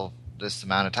till this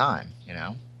amount of time,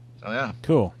 So, yeah.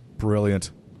 Cool.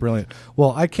 Brilliant.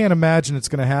 Well, I can't imagine it's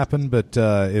going to happen, but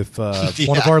if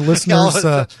one of our listeners,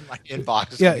 my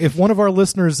inbox. if one of our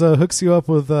listeners hooks you up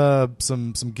with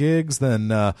some gigs, then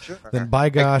by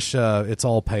gosh, it's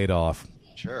all paid off.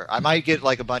 Sure, I might get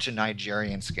like a bunch of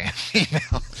Nigerian scam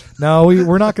emails. No,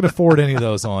 we're not going to forward any of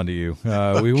those on to you.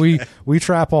 We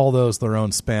trap all those with our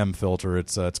own spam filter.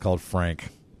 It's called Frank.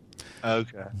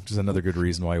 Okay, which is another good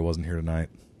reason why he wasn't here tonight.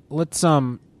 Let's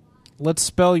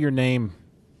spell your name.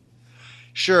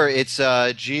 Sure, it's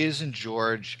G as in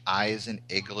George, I as in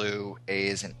Igloo, A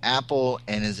as in Apple,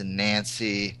 N as in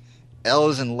Nancy, L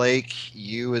as in Lake,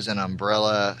 U as in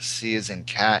Umbrella, C as in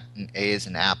Cat, and A as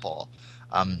in Apple.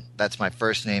 That's my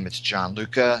first name. It's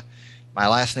Gianluca. My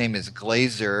last name is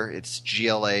Glazer. It's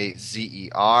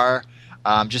Glazer.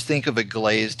 Just think of a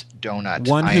glazed donut.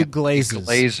 One who glazes.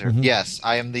 Glazer. Mm-hmm. Yes,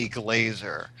 I am the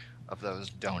glazer of those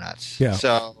donuts. Yeah.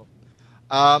 So,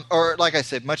 or like I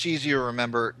said, much easier to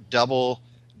remember,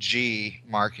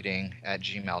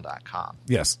 doublegmarketing@gmail.com.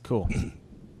 Yes. Cool.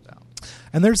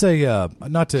 And there's a,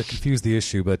 not to confuse the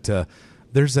issue, but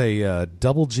there's a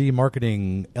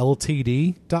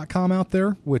doublegmarketingltd.com out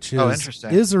there, which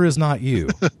is or is not you.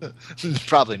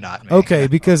 Probably not me. Okay,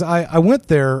 because I went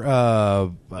there.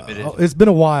 It's been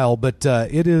a while, but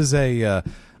it is a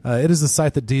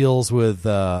site that deals with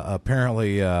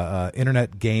apparently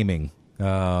internet gaming.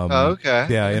 Okay.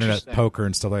 Yeah, internet poker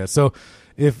and stuff like that. So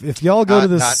if y'all go to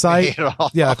this site,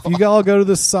 if you all go to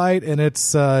this site and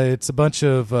it's a bunch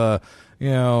of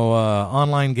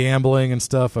online gambling and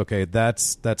stuff. Okay,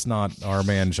 that's not our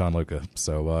man Gianluca.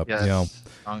 So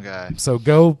wrong guy. So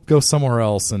go somewhere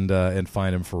else and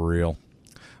find him for real.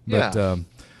 But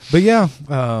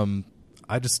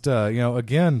I just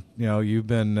again you've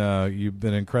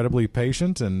been incredibly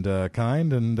patient and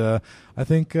kind, and I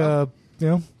think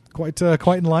quite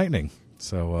enlightening.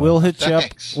 So we'll hit you up.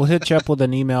 We'll hit you up with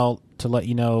an email to let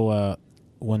you know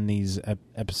when these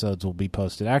episodes will be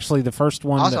posted. Actually, the first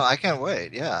one. Awesome! I can't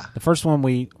wait. Yeah. The first one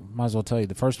we might as well tell you.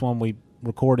 The first one we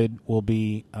recorded will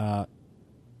be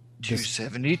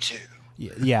 272.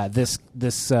 Yeah. This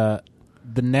the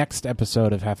next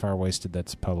episode of Half Hour Wasted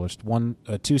that's published.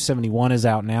 271 is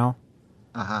out now.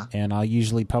 And I'll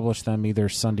usually publish them either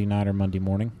Sunday night or Monday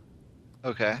morning.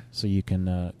 Okay. So you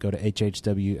can go to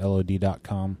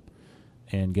hhwlod.com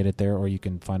and get it there, or you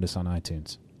can find us on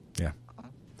iTunes. Yeah.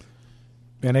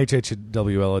 And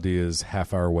HHWLOD is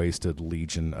Half Hour Wasted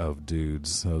Legion of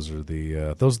Dudes. Those are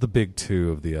the big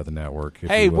two of the other network.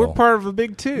 Hey, we're part of a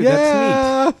big two.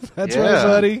 Yeah, that's neat. That's right,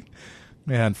 buddy.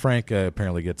 Yeah, and Frank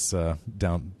apparently gets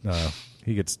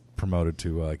he gets promoted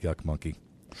to Yuck Monkey.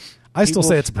 I still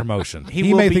say it's a promotion.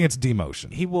 He may think it's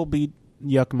demotion. He will be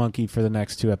Yuck Monkey for the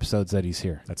next 2 episodes that he's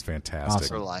here. That's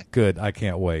fantastic. Awesome. Good. I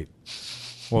can't wait.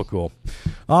 Well, cool.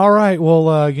 All right.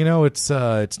 Well, it's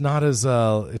not as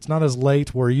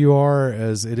late where you are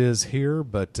as it is here,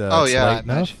 but it's late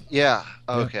enough. Yeah.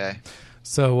 Okay.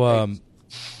 So,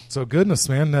 so goodness,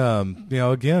 man.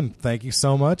 Again, thank you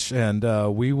so much, and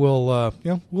we will,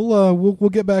 we'll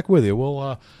get back with you.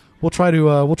 We'll we'll try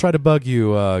to bug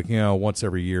you, once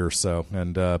every year or so,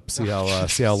 and see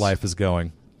how life is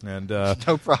going. And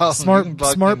no problem. Smart You can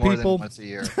bug me more people. than once a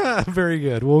year. Very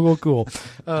good. Well, cool.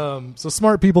 So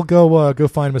smart people go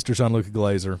find Mr. Gianluca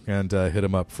Glazer and hit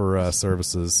him up for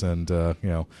services, and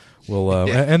we'll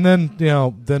and then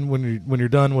then when you're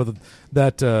done with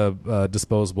that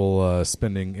disposable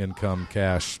spending income,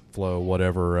 cash flow,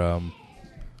 whatever,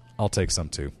 I'll take some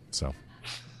too. So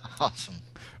Awesome.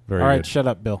 very All right, good. shut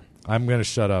up, Bill. I'm going to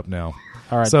shut up now.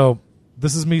 All right. So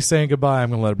this is me saying goodbye. I'm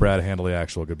going to let Brad handle the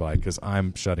actual goodbye because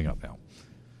I'm shutting up now.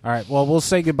 All right. Well, we'll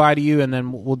say goodbye to you, and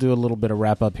then we'll do a little bit of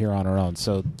wrap up here on our own.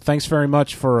 So thanks very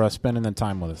much for spending the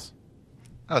time with us.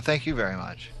 Oh, thank you very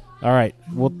much. All right.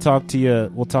 We'll talk to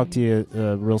you. We'll talk to you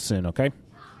real soon. Okay.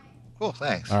 Cool.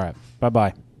 Thanks. All right.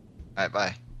 Bye-bye. All right.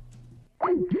 Bye.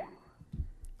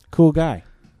 Cool guy.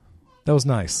 That was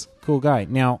nice. Cool guy.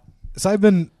 Now, so I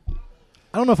don't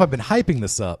know if I've been hyping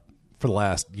this up for the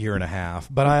last year and a half,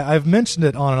 but I've mentioned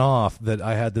it on and off that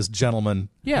I had this gentleman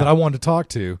that I wanted to talk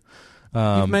to.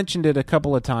 You've mentioned it a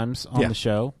couple of times on the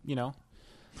show,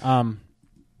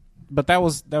 but that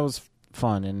was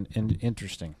fun and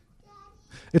interesting.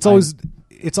 It's always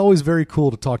very cool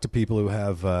to talk to people who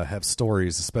have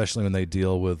stories, especially when they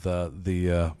deal with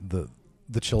the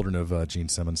children of Gene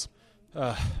Simmons.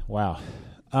 Wow.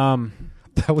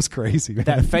 That was crazy, man.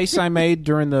 That face I made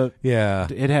during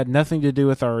it had nothing to do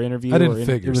with our interview. I didn't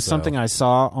figure it was something I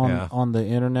saw on the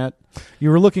internet. You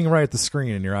were looking right at the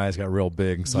screen and your eyes got real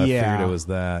big, so I figured it was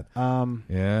that.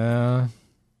 Yeah.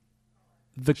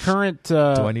 The current... do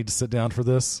I need to sit down for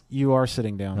this? You are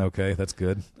sitting down. Okay, that's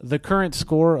good. The current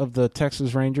score of the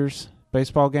Texas Rangers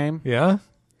baseball game. Yeah?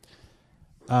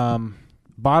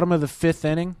 Bottom of the 5th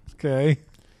inning. Okay.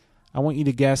 I want you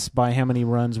to guess by how many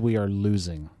runs we are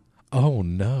losing. Oh,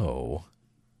 no.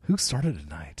 Who started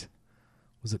tonight?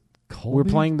 Was it Colby? We're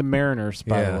playing the Mariners,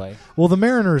 by the way. Well, the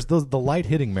Mariners, the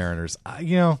light-hitting Mariners,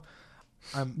 you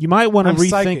might want to rethink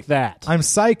psychic. that. I'm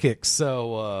psychic,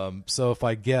 so if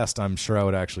I guessed, I'm sure I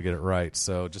would actually get it right.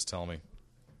 So just tell me.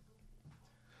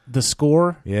 The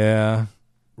score? Yeah.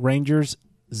 Rangers,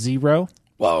 0.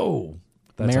 Whoa.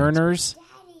 Mariners,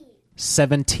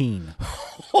 17.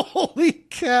 Holy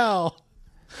cow.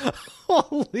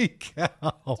 Holy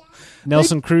cow.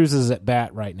 Nelson Cruz is at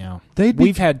bat right now.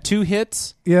 We've had 2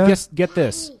 hits. Yeah. Get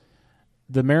this.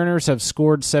 The Mariners have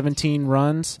scored 17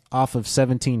 runs off of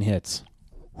 17 hits.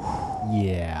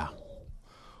 Yeah.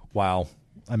 Wow.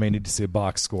 I may need to see a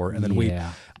box score. And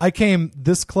then I came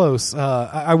this close.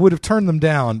 I would have turned them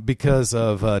down because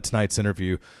of tonight's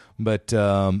interview. But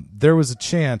there was a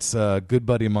chance, a good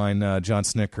buddy of mine, John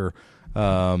Snicker,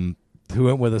 who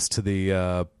went with us to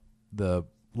the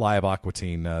live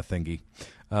Aquatine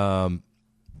thingy.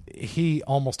 He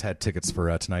almost had tickets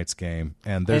for tonight's game,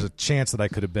 and there's a chance that I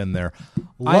could have been there.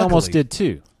 Luckily, I almost did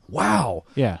too. Wow.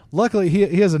 Yeah. Luckily,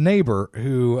 he has a neighbor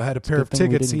who had a pair of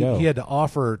tickets he had to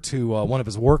offer to one of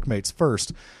his workmates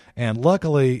first. And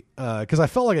luckily, because I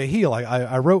felt like a heel, I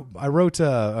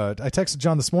texted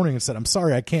John this morning and said, "I'm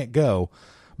sorry, I can't go,"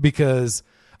 because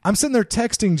I'm sitting there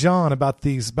texting John about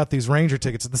these Ranger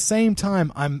tickets. At the same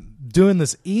time, I'm doing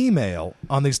this email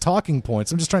on these talking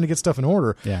points. I'm just trying to get stuff in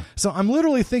order. Yeah. So I'm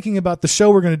literally thinking about the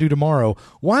show we're going to do tomorrow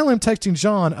while I'm texting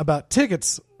John about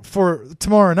tickets for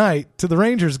tomorrow night to the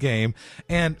Rangers game.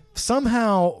 And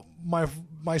somehow my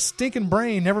stinking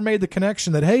brain never made the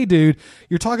connection that, hey, dude,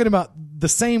 you're talking about the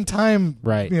same time.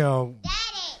 Right. Daddy.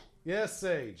 Yes,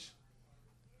 Sage.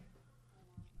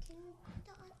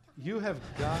 You have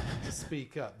got to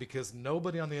speak up because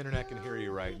nobody on the internet can hear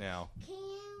you right now. Can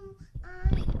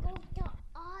I go to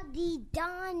Audie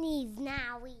Donnie's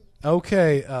now?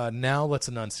 Okay, now let's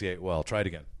enunciate well. Try it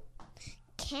again.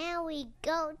 Can we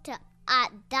go to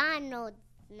Donald's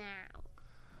now?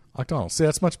 McDonald's. See,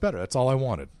 that's much better. That's all I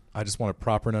wanted. I just want a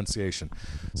proper enunciation.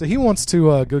 So he wants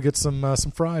to go get some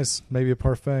fries, maybe a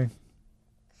parfait.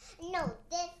 No,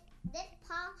 this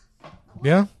pop.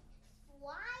 Yeah?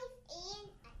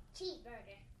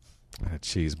 A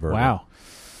cheeseburger. Wow.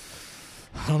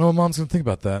 I don't know what Mom's going to think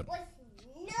about that.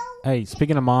 Hey,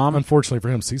 speaking of Mom. Unfortunately for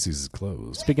him, Cece's is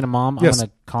closed. Speaking of Mom, yes. I'm going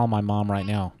to call my mom right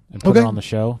now and put her on the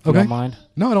show. If you don't mind?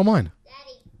 No, I don't mind.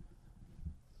 Daddy.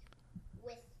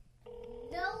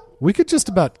 We could just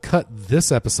about cut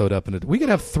this episode up into. We could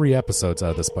have 3 episodes out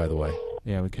of this, by the way.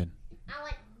 Yeah, we could. I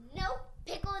want no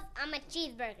pickles on my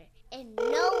cheeseburger and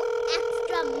no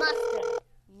extra mustard.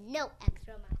 No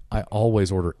extra mustard. I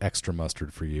always order extra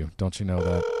mustard for you. Don't you know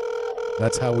that?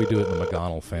 That's how we do it in the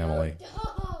McDonald family.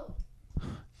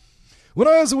 When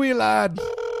I was a wee lad.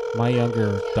 My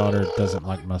younger daughter doesn't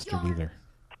like mustard either.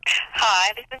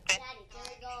 Hi, this is Ben.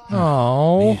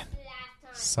 Oh.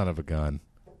 Son of a gun.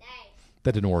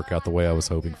 That didn't work out the way I was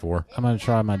hoping for. I'm going to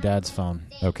try my dad's phone.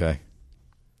 Okay.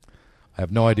 I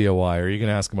have no idea why. Are you going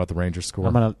to ask him about the Rangers score?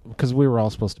 I'm going to, because we were all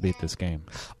supposed to be at this game.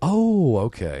 Oh,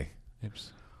 okay.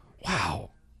 Oops. Wow.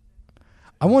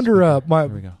 I wonder, Here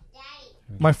we go.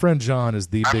 my friend John is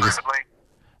the biggest...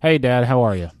 Hey, Dad, how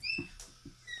are you?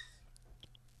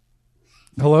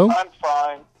 Hello? I'm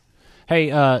fine.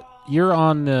 Hey, you're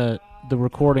on the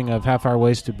recording of Half Hour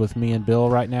Wasted with me and Bill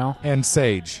right now. And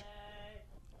Sage.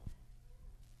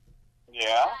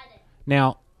 Yeah?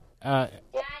 Now,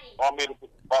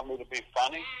 Want me to be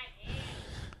funny?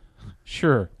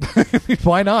 sure.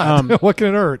 Why not? What can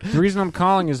it hurt? The reason I'm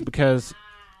calling is because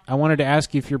I wanted to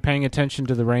ask you if you're paying attention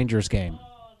to the Rangers game.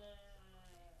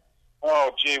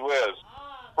 Oh, gee whiz.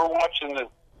 We're watching the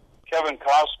Kevin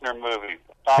Costner movie,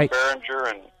 Tom Berenger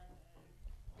and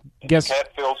Guess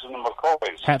Hatfields and the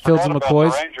McCoys. Hatfields and Forgot about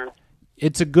McCoys. the Rangers.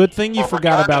 It's a good thing you Well,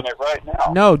 forgot we're about. turning it right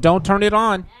now. No, don't turn it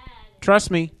on.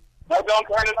 Trust me. No, don't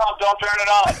turn it on. Don't turn it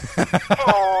on.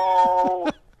 Oh,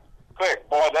 quick.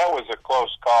 Boy, that was a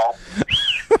close call.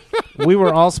 We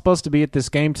were all supposed to be at this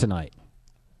game tonight.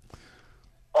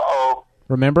 Uh-oh.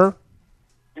 Remember?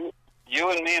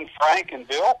 You and me and Frank and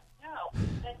Bill?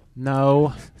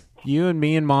 No. You and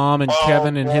me and Mom and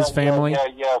Kevin and his family.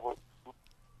 Yeah.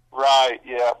 Right,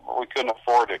 yeah. We couldn't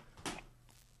afford it.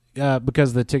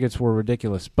 Because the tickets were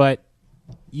ridiculous. But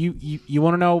you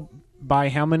want to know by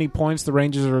how many points the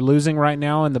Rangers are losing right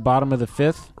now in the bottom of the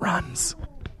fifth? Runs.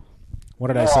 What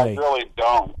did I say? I really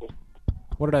don't.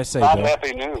 What did I say, Not Bill?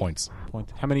 happy news. Points.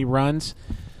 How many runs?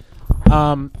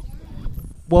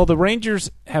 Well, the Rangers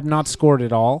have not scored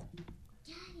at all.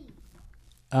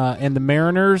 And the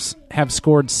Mariners have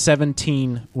scored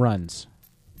 17 runs.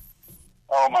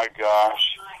 Oh, my gosh.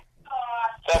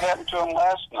 That happened to him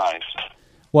last night.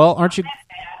 Well, aren't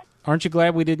you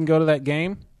glad we didn't go to that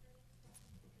game?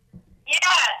 Yeah.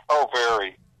 Oh,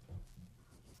 very.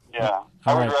 Yeah.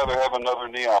 I would rather have another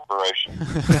knee operation.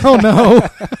 Oh,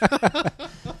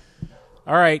 no.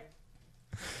 All right.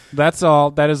 That's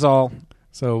all. That is all.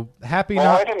 So, happy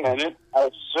Well, not... wait a minute. I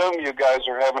assume you guys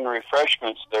are having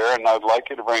refreshments there, and I'd like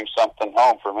you to bring something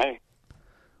home for me.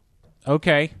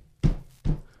 Okay.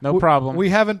 No problem. We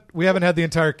haven't had the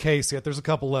entire case yet. There's a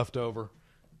couple left over.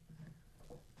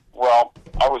 Well,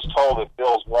 I was told that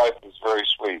Bill's wife is very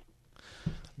sweet.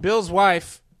 Bill's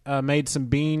wife made some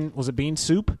bean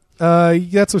soup?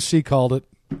 That's what she called it.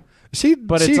 She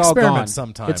But she it's all experiments gone.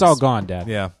 sometimes. It's all gone, Dad.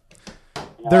 Yeah.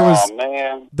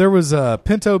 Man. There was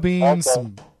pinto beans,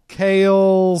 some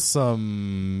kale,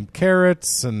 some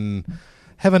carrots, and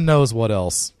heaven knows what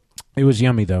else. It was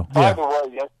yummy, though. By the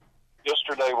way,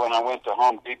 yesterday when I went to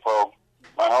Home Depot,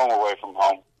 my home away from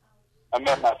home, I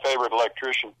met my favorite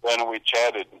electrician, Ben, and we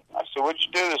chatted. I said, "What'd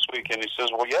you do this weekend?" He says,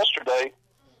 "Well, yesterday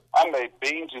I made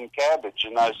beans and cabbage."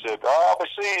 And I said, "Oh, I'll be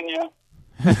seeing you."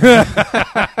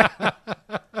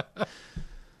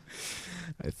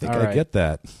 I think I get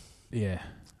that. Yeah.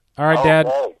 All right, Dad.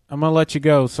 I'm going to let you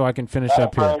go so I can finish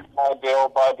up here. Bye, Bill.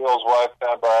 Bye, Bill's wife.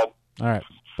 Bye, Brad. All right.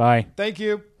 Bye. Thank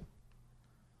you.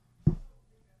 It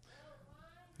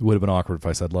would have been awkward if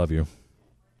I said love you.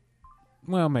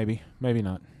 Well, maybe. Maybe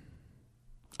not.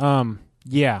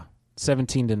 Yeah.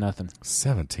 17-0.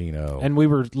 17-0. And we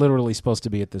were literally supposed to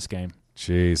be at this game.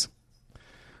 Jeez.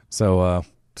 So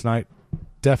tonight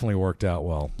definitely worked out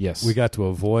well. Yes. We got to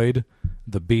avoid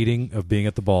the beating of being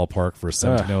at the ballpark for a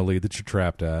 17-0 lead that you're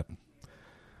trapped at.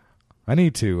 I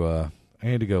need to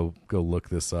go look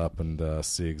this up and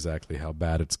see exactly how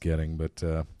bad it's getting, but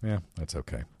yeah, that's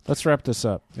okay. Let's wrap this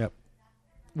up. Yep.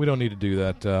 We don't need to do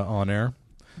that on air.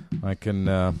 I can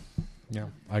I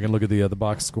can look at the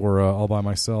box score all by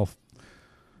myself.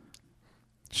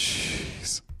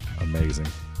 Jeez. Amazing.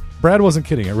 Brad wasn't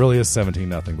kidding. It really is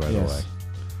 17-0, by the way.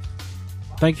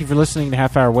 Thank you for listening to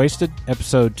Half Hour Wasted,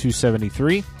 episode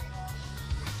 273.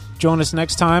 Join us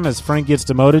next time as Frank gets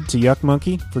demoted to Yuck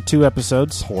Monkey for 2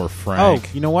 episodes. Poor Frank. Oh,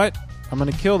 you know what? I'm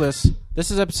going to kill this. This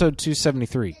is episode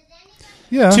 273.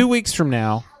 Yeah. 2 weeks from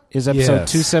now is episode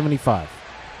Yes. 275.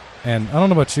 And I don't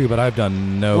know about you, but I've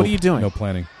done no. What are you doing? No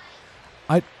planning.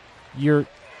 You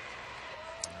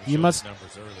must.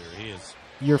 Numbers earlier. He is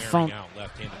Your wearing phone. out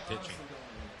left-handed pitching.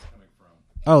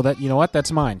 Oh, you know what?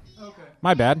 That's mine. Okay.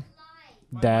 My bad.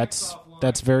 That's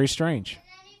very strange.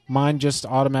 Mine just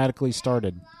automatically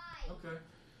started. Okay.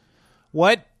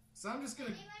 What? So I'm just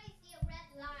gonna.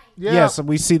 Yes,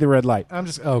 we see the red light. I'm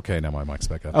just okay. Now my mic's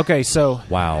back up. Okay, so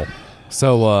wow.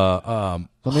 So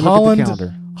let me look at the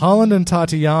calendar. Holland and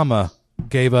Tateyama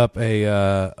gave up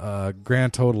a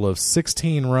grand total of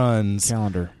 16 runs.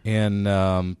 Calendar in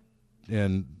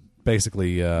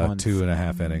basically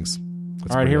 2.5 innings.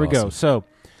 That's all right, here we awesome. go. So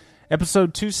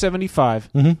Episode 275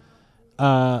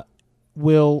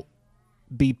 will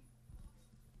be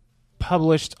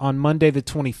published on Monday the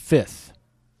 25th.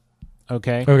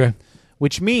 Okay? Okay.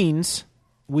 Which means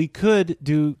we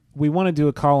want to do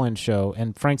a call-in show,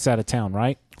 and Frank's out of town,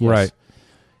 right? Right.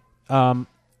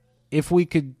 If we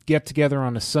could get together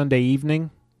on a Sunday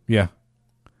evening, yeah,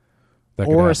 that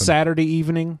could or a happen. Saturday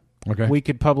evening, Okay. we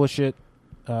could publish it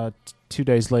 2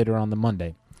 days later on the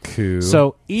Monday. Cool.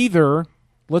 So either,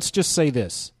 let's just say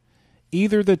this,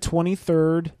 either the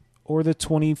 23rd or the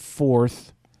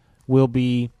 24th will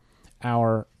be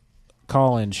our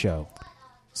call-in show.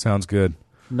 Sounds good.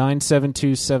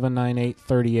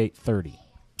 972-798-3830.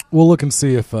 We'll look and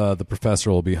see if the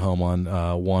professor will be home on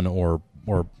one or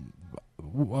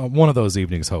one of those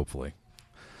evenings, hopefully.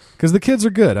 Because the kids are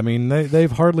good. I mean,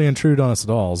 they've hardly intruded on us at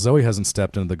all. Zoe hasn't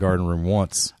stepped into the garden room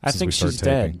once. I since think we started she's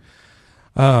taping.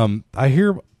 dead. I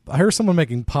hear someone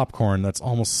making popcorn. That's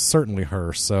almost certainly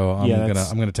her. So I'm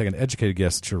gonna take an educated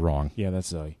guess that you're wrong. Yeah, that's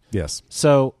Zoe. Yes.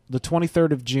 So the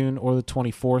 23rd of June or the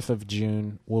 24th of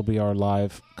June will be our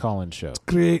live call-in show.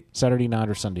 Great. Saturday night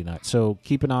or Sunday night. So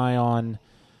keep an eye on.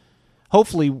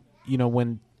 Hopefully,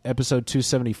 when episode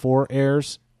 274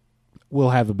 airs,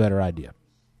 we'll have a better idea.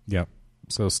 Yep.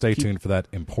 So stay tuned for that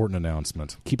important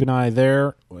announcement. Keep an eye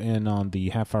there and on the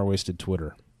Half Hour Wasted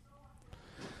Twitter.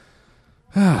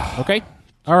 Okay?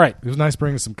 All right. It was nice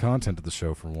bringing some content to the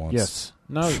show for once. Yes.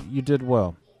 No, you did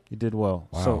well. You did well.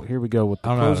 Wow. So here we go with the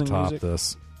I don't know how to closing top music.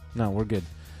 this. No, we're good.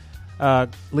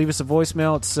 Leave us a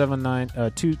voicemail at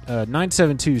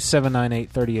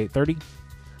 972-798-3830.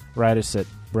 Write us at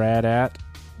Brad at,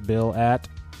 Bill at,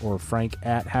 or Frank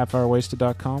at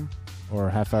halfhourwasted.com or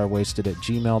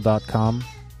halfhourwasted@gmail.com.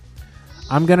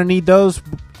 I'm going to need those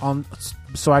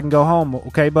so I can go home,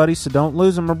 okay, buddy? So don't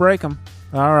lose them or break them.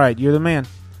 All right, you're the man.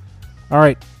 All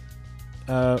right.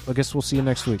 I guess we'll see you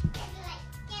next week.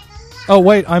 Oh,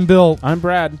 wait, I'm Bill. I'm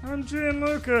Brad. I'm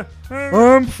Gianluca.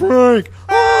 I'm Frank.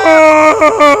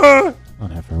 On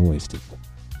Half Hour Wasted.